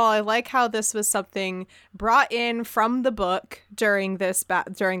first of all, I like how this was something brought in from the book during this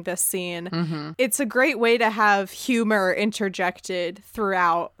scene. Mm-hmm. It's a great way to have humor interjected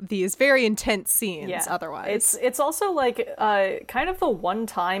throughout these very intense scenes otherwise. It's also like kind of the one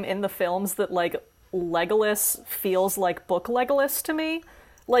time in the films that like Legolas feels like book Legolas to me.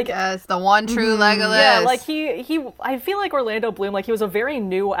 Like Yes, the one true Legolas. yeah, like he I feel like Orlando Bloom, like he was a very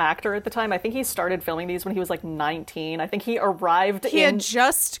new actor at the time. I think he started filming these when he was like 19. I think he arrived He had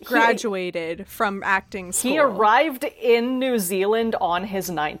just graduated from acting school. He arrived in New Zealand on his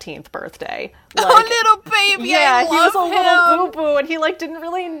 19th birthday. Like, little baby. yeah, I he was a love little him. boo-boo, and he like didn't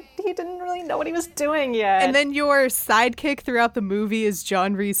really know what he was doing yet. And then your sidekick throughout the movie is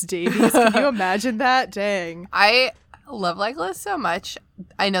John Rhys Davies. Can you imagine that? Dang. I love Legolas so much.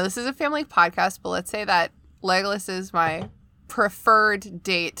 I know this is a family podcast, but let's say that Legolas is my preferred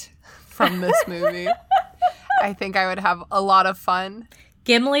date from this movie. I think I would have a lot of fun.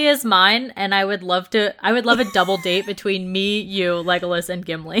 Gimli is mine, and I would love a double date between me, you, Legolas, and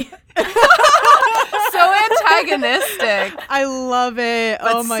Gimli. So antagonistic. I love it.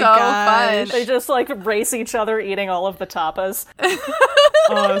 Oh my so gosh. fun. They just like race each other eating all of the tapas.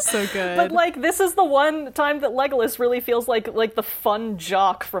 Oh, so good. But like this is the one time that Legolas really feels like the fun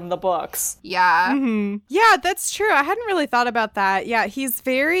jock from the books. Yeah. Yeah, that's true. I hadn't really thought about that. Yeah, he's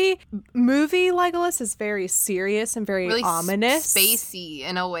very movie Legolas is very serious and very Really ominous. spacey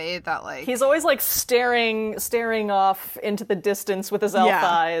in a way that like He's always like staring off into the distance with his elf Yeah.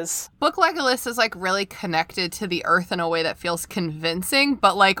 eyes. Book Legolas is like really connected to the earth in a way that feels convincing,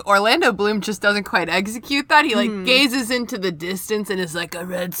 but like Orlando Bloom just doesn't quite execute that. He like gazes into the distance and is like, a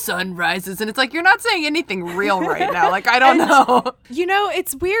red sun rises, and it's like, you're not saying anything real right now. Like, I don't know. You know,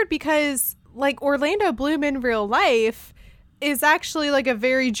 it's weird because like Orlando Bloom in real life is actually like a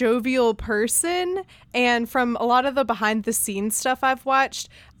very jovial person, and from a lot of the behind the scenes stuff I've watched,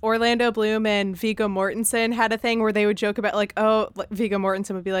 Orlando Bloom and Viggo Mortensen had a thing where they would joke about like, oh, like, Viggo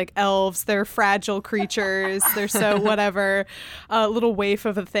Mortensen would be like, elves, they're fragile creatures, they're so whatever, little waif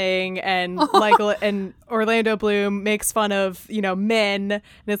of a thing, and like and Orlando Bloom makes fun of, you know, men, and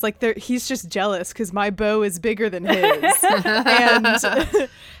it's like he's just jealous because my bow is bigger than his,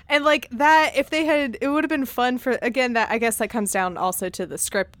 and like that, if they had, it would have been fun for, again, that I guess that comes down also to the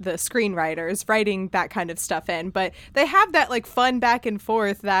script, the screenwriters writing that kind of stuff in, but they have that like fun back and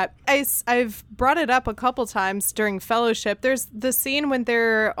forth that I've brought it up a couple times during Fellowship. There's the scene when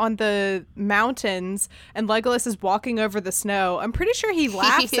they're on the mountains and Legolas is walking over the snow. I'm pretty sure he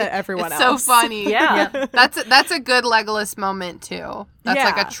laughs at everyone it's else. so funny. Yeah. That's a good Legolas moment too. That's Yeah.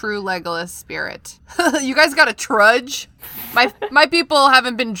 like a true Legolas spirit. You guys got to trudge. My people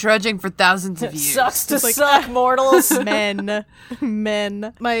haven't been trudging for thousands of years. Sucks to like- suck, mortals. Men.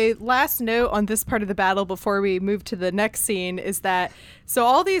 My last note on this part of the battle before we move to the next scene is that so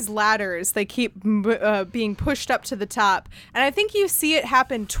all these ladders, they keep being pushed up to the top, and I think you see it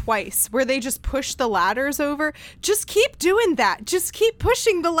happen twice where they just push the ladders over. Just keep doing that. Just keep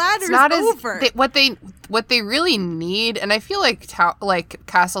pushing the ladders over. What they really need, and I feel like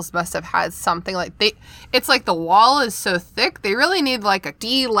castles must have had something like it's like the wall is so thick, they really need like a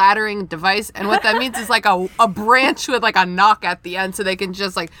de-laddering device, and what that means is like a branch with like a knock at the end so they can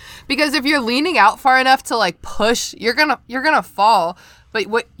just like, because if you're leaning out far enough to like push, you're gonna fall. But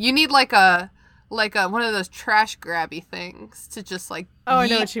what you need like a one of those trash grabby things to just like I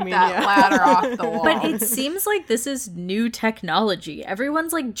know yeet what you mean, that yeah. ladder off the wall. But it seems like this is new technology.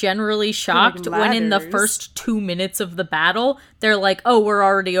 Everyone's like generally shocked when in the ladders. first 2 minutes of the battle, they're like, oh, we're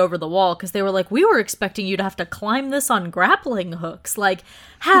already over the wall. Because they were like, we were expecting you to have to climb this on grappling hooks. Like,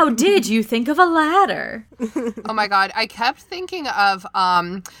 how did you think of a ladder? Oh my god, I kept thinking of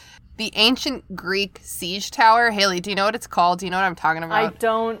the ancient Greek siege tower. Haley, do you know what it's called? Do you know what I'm talking about?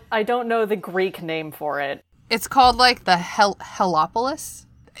 I don't know the Greek name for it. It's called like the Helopolis.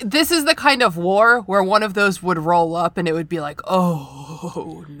 This is the kind of war where one of those would roll up and it would be like,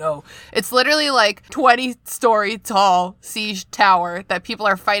 oh no. It's literally like 20-story tall siege tower that people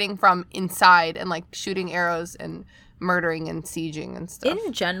are fighting from inside and like shooting arrows and murdering and sieging and stuff.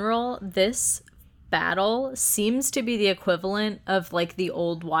 In general, this battle seems to be the equivalent of like the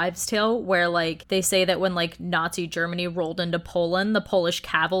old wives' tale where like they say that when like Nazi Germany rolled into Poland, the Polish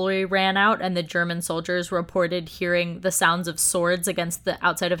cavalry ran out and the German soldiers reported hearing the sounds of swords against the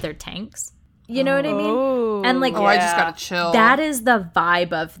outside of their tanks. You know what I mean? And like I just got a chill. that is the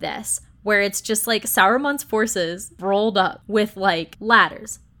vibe of this, where it's just like Sauron's forces rolled up with like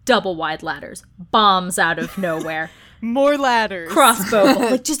ladders, double wide ladders, bombs out of nowhere. More ladders. Crossbow,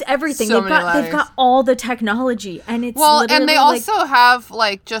 like just everything. So they've many got all the technology, and it's well, literally and they like, also have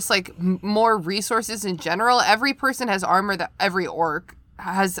like just like more resources in general. Every person has armor that every orc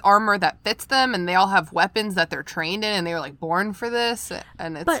has armor that fits them, and they all have weapons that they're trained in, and they were like born for this.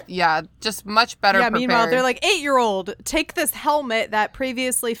 And it's just much better. Yeah, prepared. meanwhile, they're like, 8-year-old, take this helmet that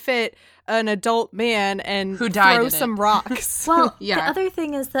previously fit an adult man and Who died throw in it. some rocks. Well, Yeah. the other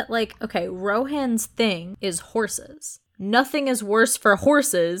thing is that, like, okay, Rohan's thing is horses. Nothing is worse for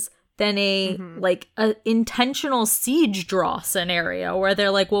horses than a intentional siege draw scenario where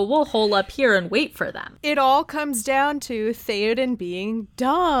they're like, well, we'll hole up here and wait for them. It all comes down to Theoden being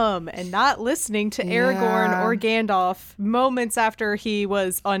dumb and not listening to Aragorn or Gandalf moments after he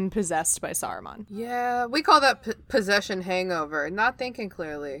was unpossessed by Saruman. Yeah, we call that possession hangover. Not thinking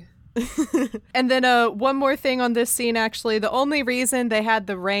clearly. And then one more thing on this scene, actually. The only reason they had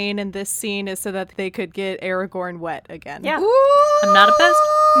the rain in this scene is so that they could get Aragorn wet again. Yeah. Ooh, I'm not opposed.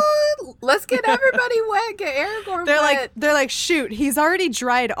 Let's get everybody wet. Get Aragorn They're wet. like, shoot, he's already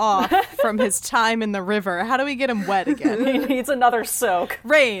dried off from his time in the river. How do we get him wet again? He needs another soak.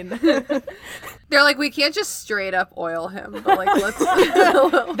 Rain. They're like, we can't just straight up oil him, but like,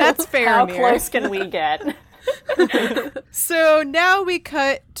 let's. That's fair, How Amir. close can we get? So now we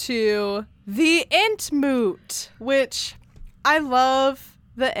cut to the Entmoot, which I love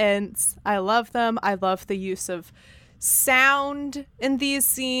the Ents. I love them. I love the use of sound in these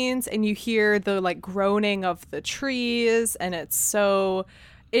scenes, and you hear the like groaning of the trees, and it's so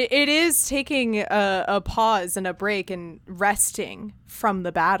it is taking a pause and a break and resting from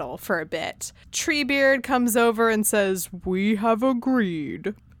the battle for a bit. Treebeard comes over and says, "We have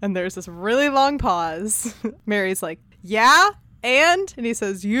agreed." And there's this really long pause. Mary's like, "Yeah? And he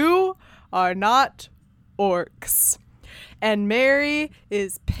says, "You are not orcs." And Mary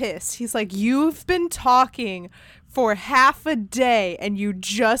is pissed. He's like, "You've been talking for half a day and you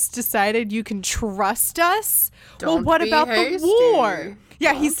just decided you can trust us? Well, what about the war?"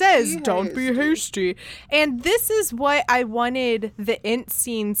 Yeah, he says, "Don't be hasty." And this is what I wanted the Ent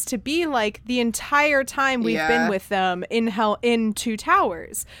scenes to be like the entire time we've been with them in Two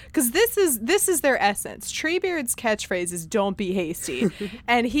Towers. Because this is their essence. Treebeard's catchphrase is "Don't be hasty."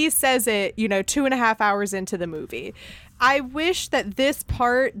 And he says it, 2.5 hours into the movie. I wish that this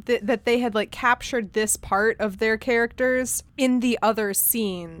part, that they had like captured this part of their characters in the other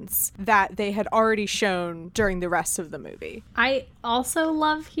scenes that they had already shown during the rest of the movie. I also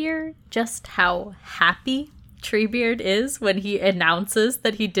love here just how happy Treebeard is when he announces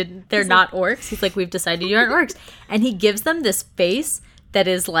that they're not orcs. He's like, "We've decided you aren't orcs." And he gives them this face that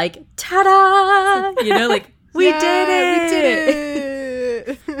is like, ta-da! Like, we did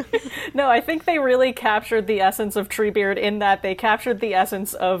it! No, I think they really captured the essence of Treebeard in that they captured the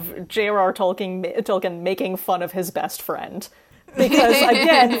essence of J.R.R. Tolkien making fun of his best friend. Because,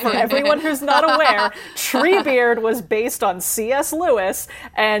 again, for everyone who's not aware, Treebeard was based on C.S. Lewis,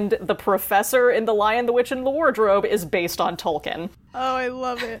 and the professor in The Lion, the Witch, and the Wardrobe is based on Tolkien. Oh, I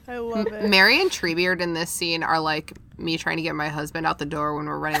love it. I love it. Mary and Treebeard in this scene are like me trying to get my husband out the door when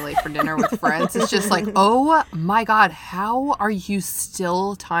we're running late for dinner with friends. It's just like, oh my God, how are you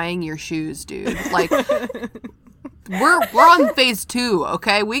still tying your shoes, dude? Like, we're on phase 2,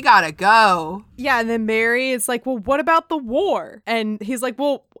 okay? We gotta go. Yeah, and then Mary is like, "Well, what about the war?" And he's like,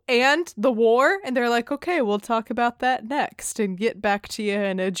 "Well, and the war?" And they're like, "Okay, we'll talk about that next and get back to you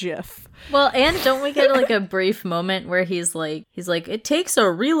in a jiff." Well, and don't we get like a brief moment where he's like, "It takes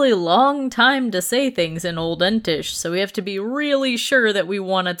a really long time to say things in Old Entish, so we have to be really sure that we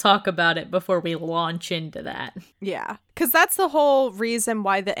want to talk about it before we launch into that." Yeah, because that's the whole reason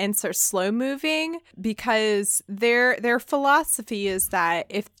why the Ents are slow moving, because their philosophy is that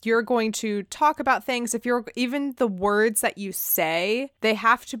if you're going to talk about things, even the words that you say, they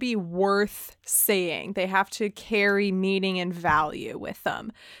have to be worth saying. They have to carry meaning and value with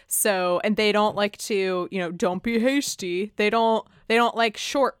them. So, and they don't like to, don't be hasty. They don't like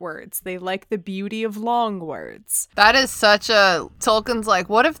short words. They like the beauty of long words. That is such a... Tolkien's like,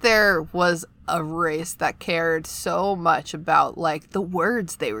 what if there was a race that cared so much about, like, the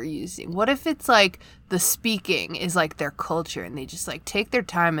words they were using? What if it's, like, the speaking is, like, their culture, and they just, like, take their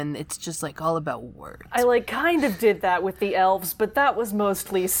time, and it's just, like, all about words? I, like, kind of did that with the elves, but that was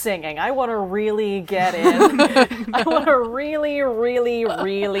mostly singing. I want to really get in. I want to really, really,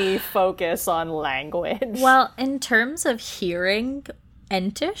 really focus on language. Well, in terms of hearing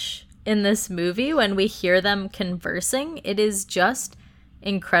Entish in this movie, when we hear them conversing, it is just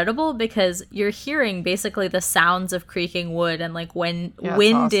incredible because you're hearing basically the sounds of creaking wood and like wind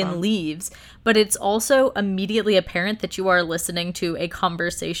awesome. In leaves, but it's also immediately apparent that you are listening to a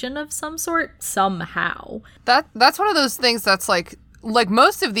conversation of some sort somehow. That's one of those things that's like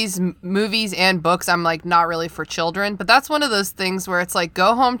most of these movies and books, I'm like not really for children, but that's one of those things where it's like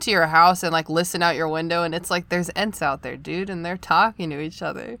go home to your house and like listen out your window and it's like there's Ents out there, dude, and they're talking to each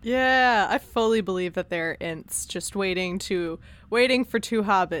other. Yeah, I fully believe that they're Ents just waiting for two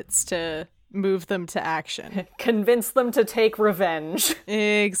hobbits to move them to action. Convince them to take revenge.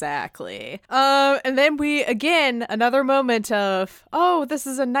 Exactly. And then we, again, another moment of, oh, this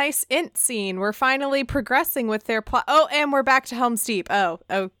is a nice Ent scene. We're finally progressing with their plot. Oh, and we're back to Helm's Deep. Oh,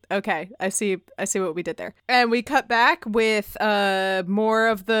 okay. I see what we did there. And we cut back with more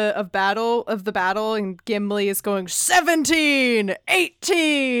of the battle, and Gimli is going 17,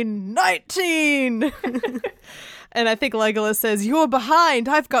 18, 19. And I think Legolas says, "You're behind.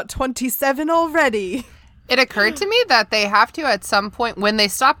 I've got 27 already." It occurred to me that they have to at some point, when they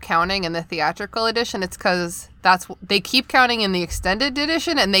stop counting in the theatrical edition, it's because they keep counting in the extended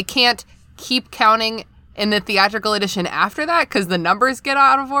edition and they can't keep counting in the theatrical edition after that because the numbers get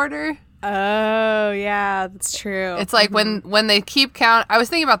out of order. Oh, yeah, that's true. It's like when they keep count. I was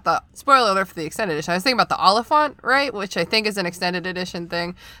thinking about the spoiler alert for the extended edition. I was thinking about the Oliphant, right, which I think is an extended edition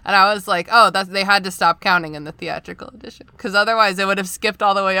thing, and I was like, oh, they had to stop counting in the theatrical edition because otherwise it would have skipped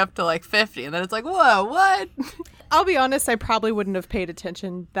all the way up to like 50, and then it's like, whoa, what? I'll be honest, I probably wouldn't have paid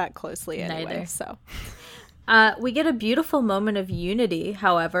attention that closely anyway. Neither. So We get a beautiful moment of unity,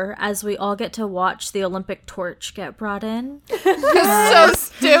 however, as we all get to watch the Olympic torch get brought in. So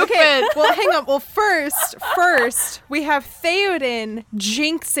stupid. okay, well, hang on. Well, first we have Theoden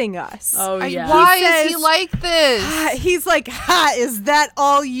jinxing us. Oh, yeah. Why He is he says- like this? He's like, "Ha! Is that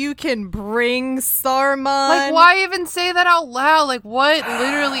all you can bring, Saruman?" Like, why even say that out loud? Like, what?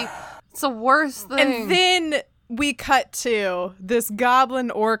 Literally, it's the worst thing. And then we cut to this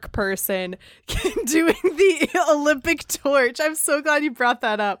goblin orc person doing the Olympic torch. I'm so glad you brought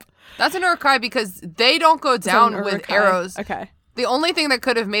that up. That's an Uruk-hai because they don't go down An with Uruk-hai. arrows. Okay. The only thing that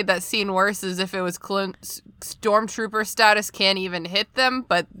could have made that scene worse is if it was stormtrooper status can't even hit them.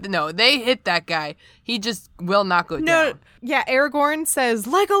 But no, they hit that guy. He just will not go No, down. yeah, Aragorn says,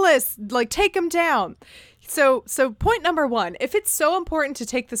 Legolas, like, take him down. So point number one, if it's so important to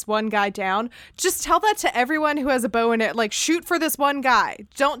take this one guy down, just tell that to everyone who has a bow in it. Like, shoot for this one guy.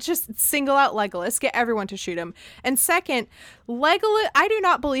 Don't just single out Legolas. Get everyone to shoot him. And second, Legolas, I do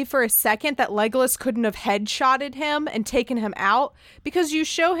not believe for a second that Legolas couldn't have headshotted him and taken him out, because you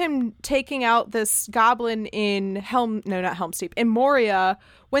show him taking out this goblin in Helm's Deep, in Moria,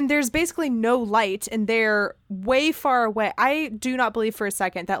 when there's basically no light and they're way far away. I do not believe for a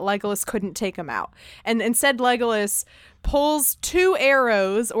second that Legolas couldn't take him out. And instead Legolas pulls 2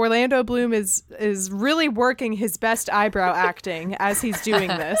 arrows. Orlando Bloom is really working his best eyebrow acting as he's doing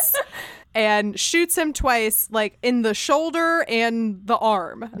this. And shoots him twice, like in the shoulder and the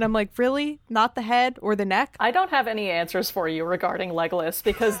arm. And I'm like, really? Not the head or the neck? I don't have any answers for you regarding Legolas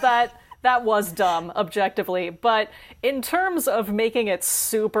because that was dumb, objectively. But in terms of making it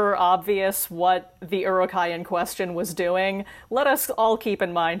super obvious what the Uruk-hai in question was doing, let us all keep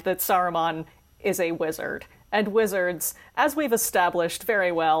in mind that Saruman is a wizard. And wizards, as we've established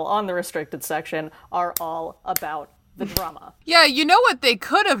very well on the restricted section, are all about the drama. Yeah, you know what they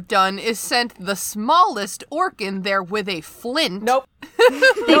could have done is sent the smallest orc in there with a flint. Nope.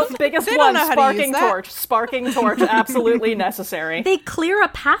 The biggest They one, don't know how to use that. Sparking torch, absolutely necessary. They clear a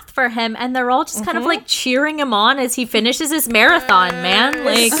path for him, and they're all just kind of like cheering him on as he finishes his marathon, man.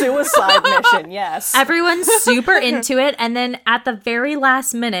 Like, Suicide mission, yes. everyone's super into it, and then at the very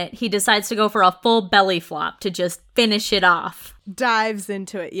last minute, he decides to go for a full belly flop to just finish it off. Dives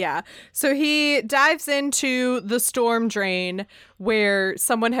into it, yeah. So he dives into the storm drain where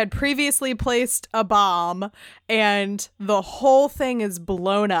someone had previously placed a bomb, and the whole thing is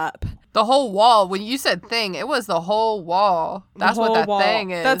blown up. The whole wall. When you said thing, it was the whole wall. That's The what whole that wall.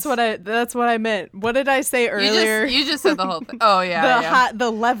 thing is. That's what I meant. What did I say earlier? You just said the whole thing. Oh, yeah. The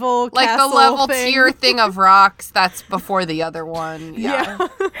level Like the castle level thing. tier thing of rocks, that's before the other one. Yeah.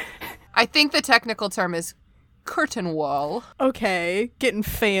 I think the technical term is curtain wall. Okay, getting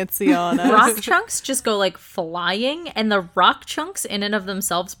fancy on us. Rock chunks just go like flying, and the rock chunks in and of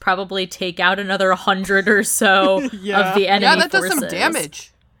themselves probably take out another 100 or so Yeah. of the enemy Yeah, that does forces. some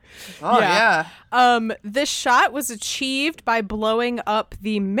damage. Oh, yeah. This shot was achieved by blowing up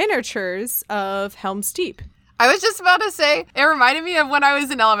the miniatures of Helm's Deep. I was just about to say, it reminded me of when I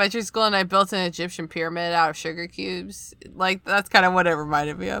was in elementary school and I built an Egyptian pyramid out of sugar cubes. Like, that's kind of what it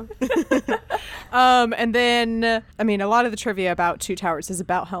reminded me of. And then, I mean, a lot of the trivia about Two Towers is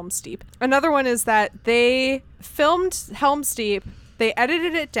about Helm's Deep. Another one is that they filmed Helm's Deep, they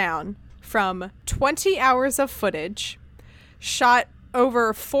edited it down from 20 hours of footage, shot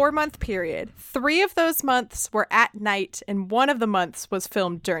over a 4-month period. 3 of those months were at night, and 1 of the months was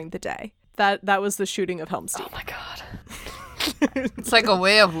filmed during the day. That was the shooting of Helm's Deep. Oh my god. It's like a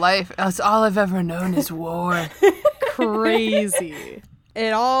way of life. That's all I've ever known is war. Crazy.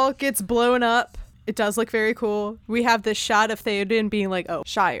 It all gets blown up. It does look very cool. We have this shot of Theoden being like, oh,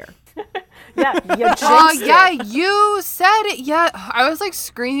 Shire. Yeah, you jinxed Oh, yeah, it. you said it. Yeah, I was like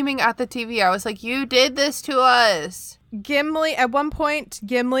screaming at the TV. I was like, you did this to us. Gimli, at one point,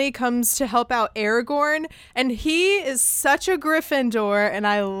 Gimli comes to help out Aragorn, and he is such a Gryffindor, and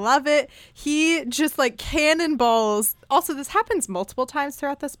I love it. He just like cannonballs. Also, this happens multiple times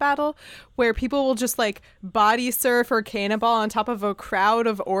throughout this battle, where people will just like body surf or cannonball on top of a crowd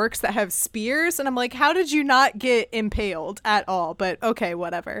of orcs that have spears, and I'm like, how did you not get impaled at all? But okay,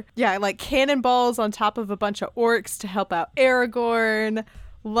 whatever. Yeah, like cannonballs on top of a bunch of orcs to help out Aragorn.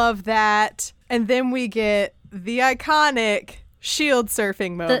 Love that. And then we get the iconic shield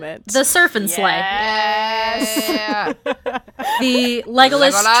surfing moment. The surf and slay. Yeah. The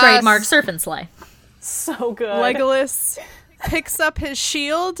Legolas Legolas. trademark surf and slay. So good. Legolas picks up his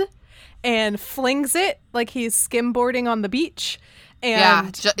shield and flings it like he's skimboarding on the beach.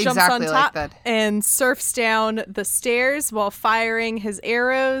 And jumps exactly on like top that. and surfs down the stairs while firing his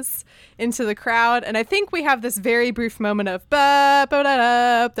arrows into the crowd. And I think we have this very brief moment of ba ba da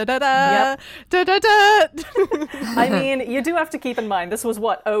da da da da da da. I mean, you do have to keep in mind, this was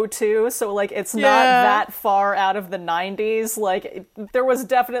what, 02? So, like, it's not Yeah. that far out of the 90s. Like, there was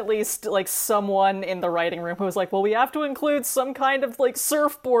definitely, like, someone in the writing room who was like, well, we have to include some kind of, like,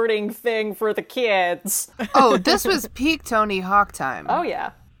 surfboarding thing for the kids. Oh, this was peak Tony Hawk time. Oh,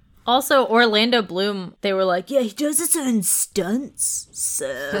 yeah. Also, Orlando Bloom, they were like, yeah, he does his own stunts,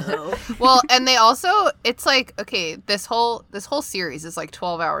 so... Well, and they also, it's like, okay, this whole series is like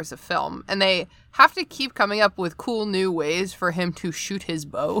 12 hours of film, and they have to keep coming up with cool new ways for him to shoot his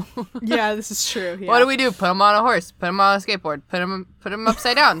bow. Yeah, this is true. Yeah. What do we do? Put him on a horse, put him on a skateboard, put him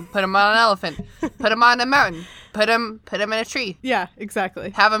upside down, put him on an elephant, put him on a mountain, put him in a tree. Yeah, exactly.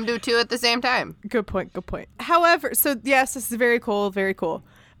 Have him do two at the same time. Good point. However, so yes, this is very cool.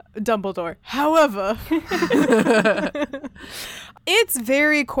 Dumbledore. However, it's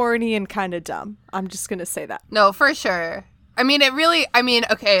very corny and kind of dumb. I'm just going to say that. No, for sure. I mean,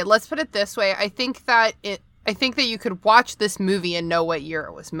 okay, let's put it this way. I think that you could watch this movie and know what year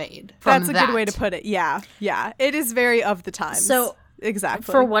it was made. That's a good way to put it. Yeah. It is very of the times. So,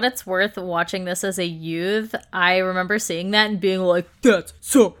 exactly. for what it's worth, watching this as a youth, I remember seeing that and being like, that's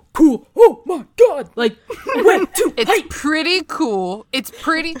so cool. Oh my god. Like, went to It's pretty cool. It's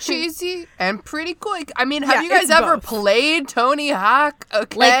pretty cheesy and pretty cool. I mean, have you guys it's ever both. played Tony Hawk?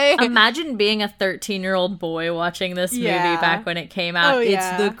 Okay. Like, imagine being a 13-year-old boy watching this movie Yeah. back when it came out. Oh,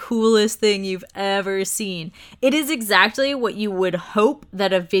 yeah. It's the coolest thing you've ever seen. It is exactly what you would hope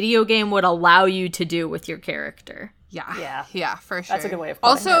that a video game would allow you to do with your character. Yeah, for sure. That's a good way of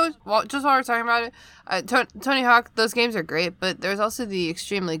putting Also, just while we're talking about it, Tony Hawk, those games are great, but there's also the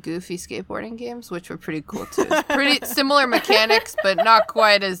extremely goofy skateboarding games, which were pretty cool too. It's pretty similar mechanics, but not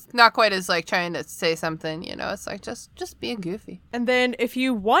quite as like trying to say something. You know, it's like just being goofy. And then if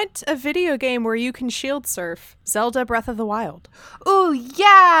you want a video game where you can shield surf, Zelda Breath of the Wild. Ooh,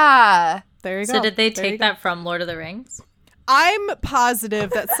 yeah. There you go. So did they There you take go. that from Lord of the Rings? I'm positive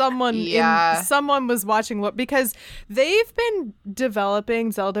that someone Yeah. someone was watching because they've been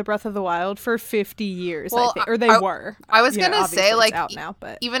developing Zelda Breath of the Wild for 50 years, Well, I think, or they were. I was You know, gonna obviously say, it's like, out now,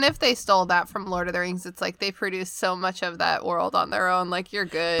 but even if they stole that from Lord of the Rings, it's like they produced so much of that world on their own. Like, you're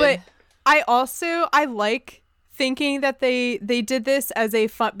good. But I like thinking that they did this as a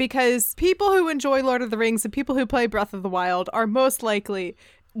fun, because people who enjoy Lord of the Rings and people who play Breath of the Wild are most likely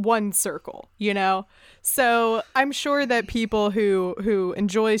one circle, you know? So I'm sure that people who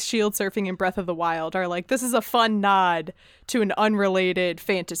enjoy shield surfing in Breath of the Wild are like, this is a fun nod to an unrelated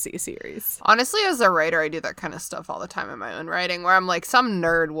fantasy series. Honestly, as a writer, I do that kind of stuff all the time in my own writing, where I'm like, some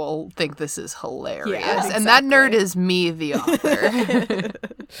nerd will think this is hilarious. Yeah, And that nerd exactly. is me, the author.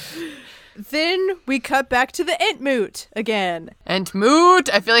 Then we cut back to the Entmoot again, And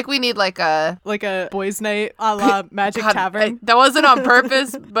Moot, I feel like we need like a... like a boys' night a la Magic God, Tavern. that wasn't on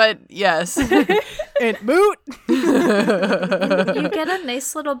purpose, but yes. Entmoot! You get a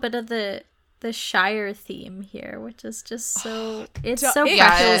nice little bit of the Shire theme here, which is just so it's so It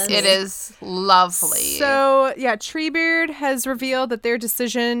Yeah, precious. it is lovely. So, yeah, Treebeard has revealed that their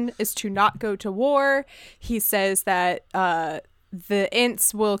decision is to not go to war. He says that the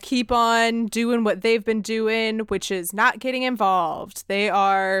Ents will keep on doing what they've been doing, which is not getting involved. They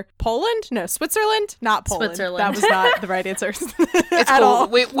are Poland? No, Switzerland? Not Poland. Switzerland. That was not the right answer it's at cool. all.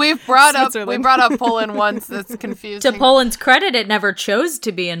 We've brought up Switzerland. Poland once. That's confusing. To Poland's credit, it never chose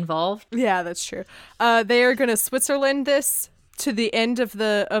to be involved. Yeah, that's true. They are going to Switzerland this to the end of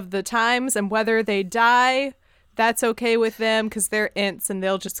the times, and whether they die, that's okay with them because they're Ents and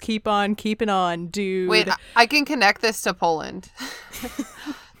they'll just keep on keeping on, dude. Wait, I can connect this to Poland.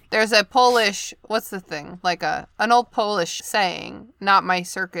 There's a Polish, what's the thing? Like an old Polish saying, "Not my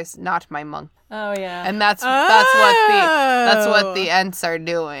circus, not my monk." Oh, yeah. And that's what the Ents are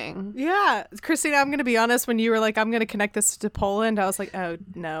doing. Yeah, Christina, I'm going to be honest. When you were like, I'm going to connect this to Poland, I was like, oh,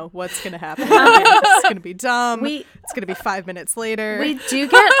 no, what's going to happen? It's going to be dumb. It's going to be 5 minutes later. We do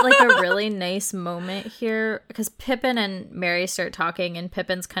get like a really nice moment here because Pippin and Mary start talking, and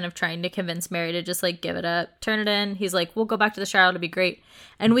Pippin's kind of trying to convince Mary to just like give it up, turn it in. He's like, we'll go back to the Shire, it'll be great.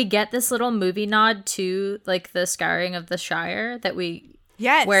 And we get this little movie nod to like the scouring of the Shire that we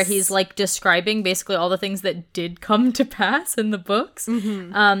Yes. Where he's like describing basically all the things that did come to pass in the books,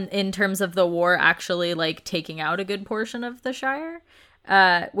 in terms of the war actually like taking out a good portion of the Shire,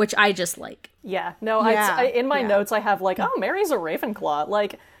 which I just like. Yeah, no, Yeah. in my notes I have like, oh, Merry's a Ravenclaw,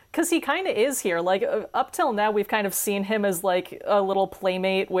 like, because he kind of is here. Like, up till now, we've kind of seen him as, like, a little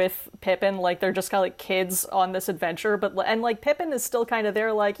playmate with Pippin. Like, they're just kind of, like, kids on this adventure. And, like, Pippin is still kind of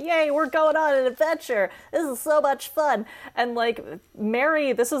there, like, yay, we're going on an adventure. This is so much fun. And, like,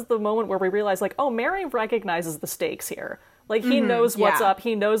 Merry, this is the moment where we realize, like, oh, Merry recognizes the stakes here. Like, he knows what's up.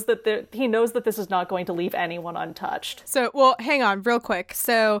 He knows that this is not going to leave anyone untouched. So, well, hang on real quick.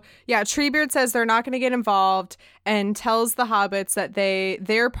 So, yeah, Treebeard says they're not going to get involved and tells the hobbits that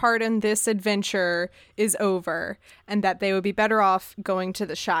their part in this adventure is over and that they would be better off going to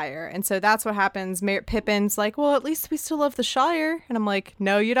the Shire. And so that's what happens. Pippin's like, well, at least we still love the Shire. And I'm like,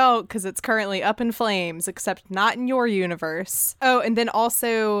 no, you don't, because it's currently up in flames, except not in your universe. Oh, and then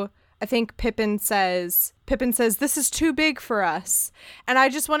also, I think Pippin says, this is too big for us. And I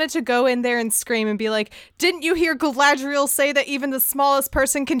just wanted to go in there and scream and be like, didn't you hear Galadriel say that even the smallest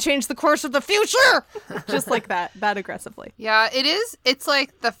person can change the course of the future? Just like that aggressively. Yeah, it is. It's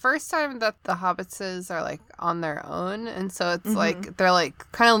like the first time that the Hobbitses are like on their own. And so it's like, they're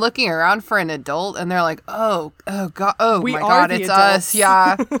like kind of looking around for an adult and they're like, oh God, We my are God, the it's adults. us.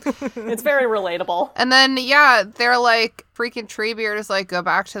 Yeah. It's very relatable. And then, yeah, they're like, freaking Treebeard is like, go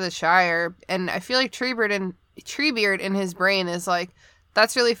back to the Shire. And I feel like Treebeard in his brain is like,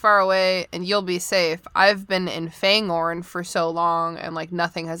 that's really far away and you'll be safe. I've been in Fangorn for so long and like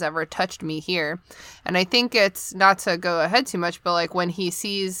nothing has ever touched me here. And I think it's, not to go ahead too much, but like when he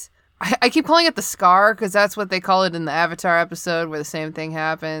sees, I keep calling it the scar because that's what they call it in the Avatar episode where the same thing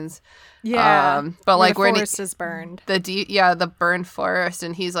happens. Yeah. But like the where forest is burned. the burned forest,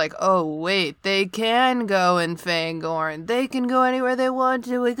 and he's like, oh wait, they can go in Fangorn. They can go anywhere they want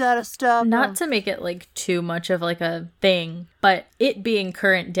to. We gotta stop Not them. to make it like too much of like a thing, but it being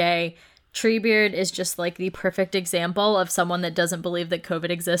current day, Treebeard is just like the perfect example of someone that doesn't believe that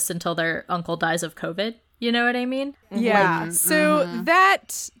COVID exists until their uncle dies of COVID. You know what I mean? Yeah. So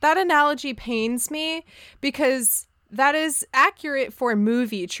that analogy pains me because that is accurate for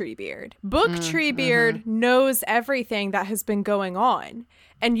movie Treebeard. Book Treebeard knows everything that has been going on.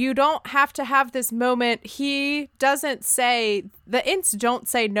 And you don't have to have this moment. He doesn't say, the Ents don't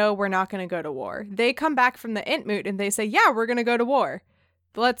say, no, we're not going to go to war. They come back from the Entmoot and they say, yeah, we're going to go to war.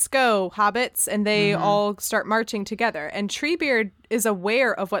 Let's go, hobbits. And they all start marching together. And Treebeard is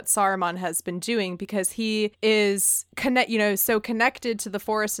aware of what Saruman has been doing because he is so connected to the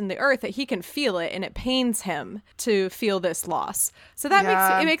forest and the earth that he can feel it, and it pains him to feel this loss. So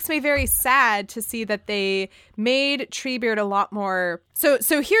that makes me very sad to see that they made Treebeard a lot more. So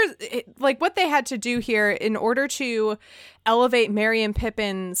here's like what they had to do here in order to elevate Merry and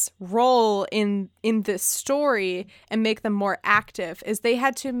Pippin's role in this story and make them more active is they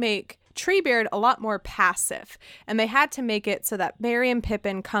had to make Treebeard a lot more passive, and they had to make it so that Merry and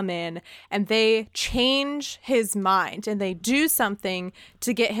Pippin come in and they change his mind and they do something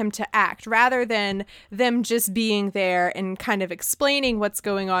to get him to act rather than them just being there and kind of explaining what's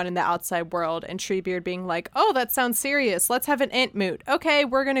going on in the outside world and Treebeard being like, oh, that sounds serious, let's have an Entmoot, okay,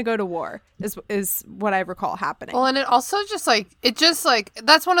 we're gonna go to war, is what I recall happening. Well, and it also just like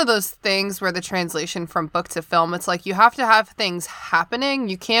that's one of those things where the translation from book to film, it's like you have to have things happening.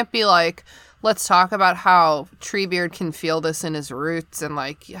 You can't be like, let's talk about how Treebeard can feel this in his roots and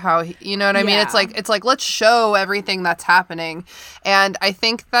like how you know what I mean? It's like let's show everything that's happening. And I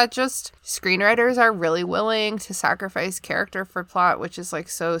think that just screenwriters are really willing to sacrifice character for plot, which is like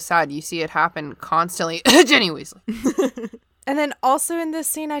so sad. You see it happen constantly. Jenny Weasley. And then also in this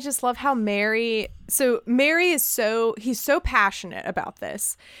scene, I just love how Merry is he's so passionate about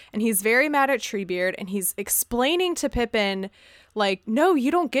this, and he's very mad at Treebeard, and he's explaining to Pippin, like, no,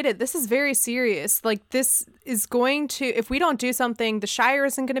 you don't get it. This is very serious. Like, this is going to, if we don't do something, the Shire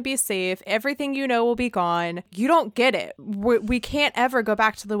isn't going to be safe. Everything you know will be gone. You don't get it. We can't ever go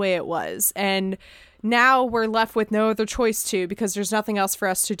back to the way it was. And now we're left with no other choice because there's nothing else for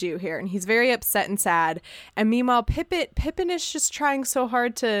us to do here. And he's very upset and sad. And meanwhile, Pippin is just trying so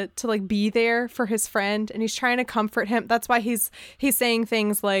hard to like be there for his friend, and he's trying to comfort him. That's why he's saying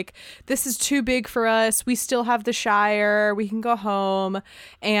things like, this is too big for us. We still have the Shire. We can go home.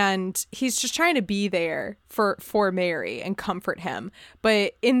 And he's just trying to be there for Merry and comfort him.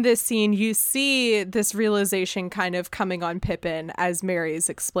 But in this scene, you see this realization kind of coming on Pippin as Merry is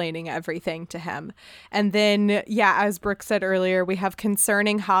explaining everything to him. And then, yeah, as Brooke said earlier, we have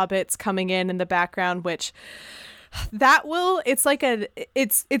concerning hobbits coming in the background, which It's like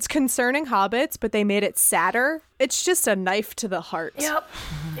it's concerning hobbits, but they made it sadder. It's just a knife to the heart. Yep.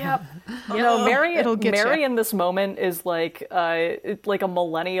 No, Mary in this moment is like a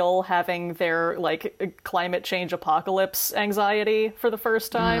millennial having their like climate change apocalypse anxiety for the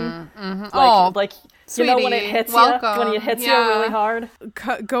first time. Like you know when it hits you really hard.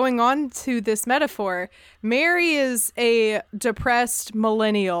 Going on to this metaphor, Mary is a depressed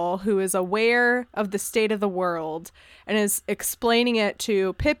millennial who is aware of the state of the world and is explaining it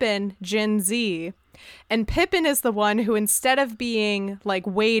to Pippin, Gen Z. And Pippin is the one who, instead of being like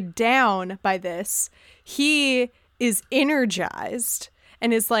weighed down by this, he is energized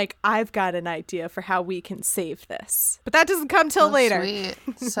and is like, I've got an idea for how we can save this. But that doesn't come till later. Sweet.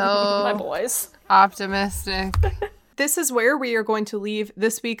 So My boys. optimistic. This is where we are going to leave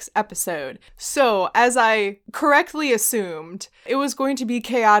this week's episode. So, as I correctly assumed, it was going to be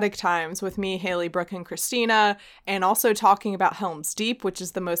chaotic times with me, Haley, Brooke, and Christina, and also talking about Helm's Deep, which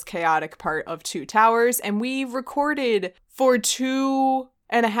is the most chaotic part of Two Towers. And we recorded for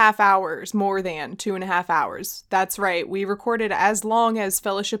 2.5 hours, more than 2.5 hours. That's right. We recorded as long as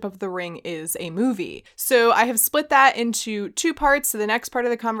Fellowship of the Ring is a movie. So I have split that into 2 parts. So the next part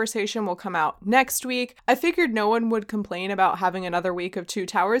of the conversation will come out next week. I figured no one would complain about having another week of Two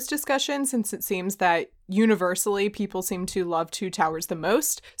Towers discussion, since it seems that universally people seem to love Two Towers the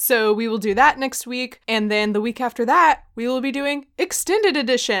most. So we will do that next week. And then the week after that, we will be doing Extended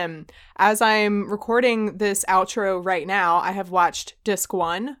Edition. As I'm recording this outro right now, I have watched Disc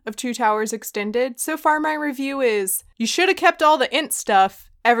 1 of Two Towers Extended. So far, my review is, you should have kept all the int stuff.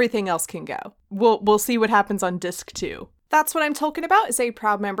 Everything else can go. We'll see what happens on Disc 2. That's What I'm Talking About is a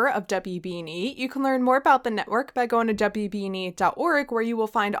proud member of WBNE. You can learn more about the network by going to WBNE.org, where you will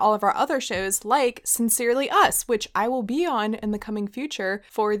find all of our other shows like Sincerely Us, which I will be on in the coming future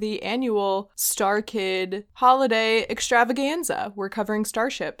for the annual Star Kid holiday extravaganza. We're covering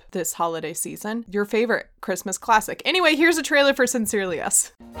Starship this holiday season. Your favorite Christmas classic. Anyway, here's a trailer for Sincerely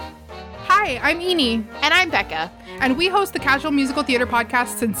Us. Hi, I'm Eni. And I'm Becca. And we host the casual musical theater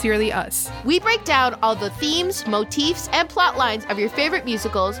podcast Sincerely Us. We break down all the themes, motifs, and plot lines of your favorite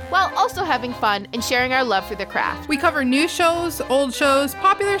musicals while also having fun and sharing our love for the craft. We cover new shows, old shows,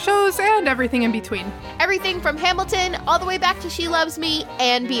 popular shows, and everything in between. Everything from Hamilton all the way back to She Loves Me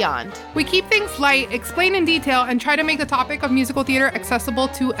and beyond. We keep things light, explain in detail, and try to make the topic of musical theater accessible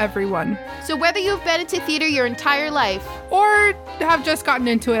to everyone. So whether you've been into theater your entire life, or have just gotten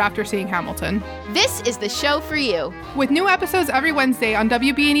into it after seeing Hamilton, this is the show for you. With new episodes every Wednesday on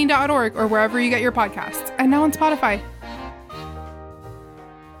WBNE.org or wherever you get your podcasts, and now on Spotify.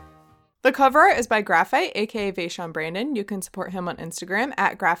 The cover is by Graphite, aka Vaishon Brandon. You can support him on Instagram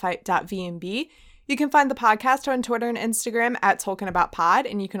at graphite.vnb. You can find the podcast on Twitter and Instagram at TolkienAboutPod,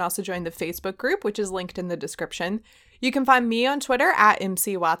 and you can also join the Facebook group, which is linked in the description. You can find me on Twitter at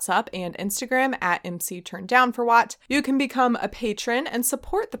MCWattsUp and Instagram at MCTurnedDownForWatt. You can become a patron and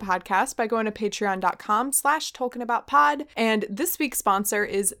support the podcast by going to patreon.com/TolkienAboutPod. And this week's sponsor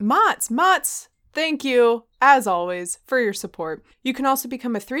is Mott's. Mott's, thank you, as always, for your support. You can also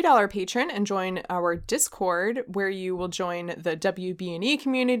become a $3 patron and join our Discord, where you will join the WBNE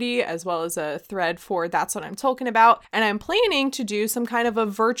community, as well as a thread for That's What I'm Talking About. And I'm planning to do some kind of a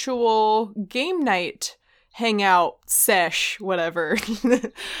virtual game night hangout sesh, whatever,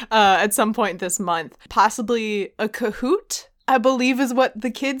 at some point this month. Possibly a Kahoot, I believe is what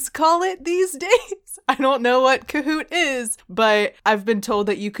the kids call it these days. I don't know what Kahoot is, but I've been told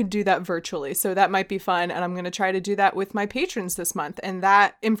that you could do that virtually. So that might be fun. And I'm going to try to do that with my patrons this month. And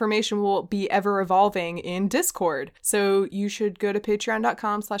that information will be ever evolving in Discord. So you should go to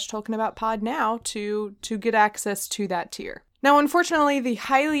patreon.com/TolkienAboutPod now to get access to that tier. Now, unfortunately, the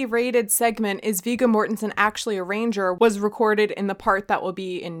highly rated segment Is Viggo Mortensen Actually a Ranger was recorded in the part that will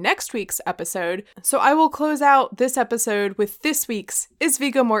be in next week's episode. So I will close out this episode with this week's Is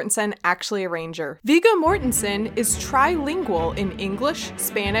Viggo Mortensen Actually a Ranger? Viggo Mortensen is trilingual in English,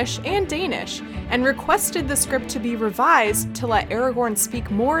 Spanish, and Danish, and requested the script to be revised to let Aragorn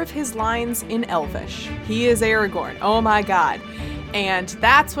speak more of his lines in Elvish. He is Aragorn, oh my god. And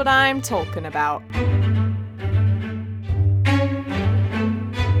that's what I'm talking about.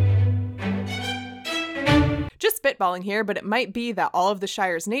 Just spitballing here, but it might be that all of the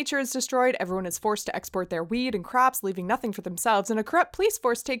Shire's nature is destroyed, everyone is forced to export their weed and crops, leaving nothing for themselves, and a corrupt police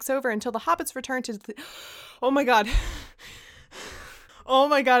force takes over until the hobbits return to... Oh my god. Oh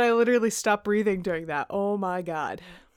my god, I literally stopped breathing during that. Oh my god.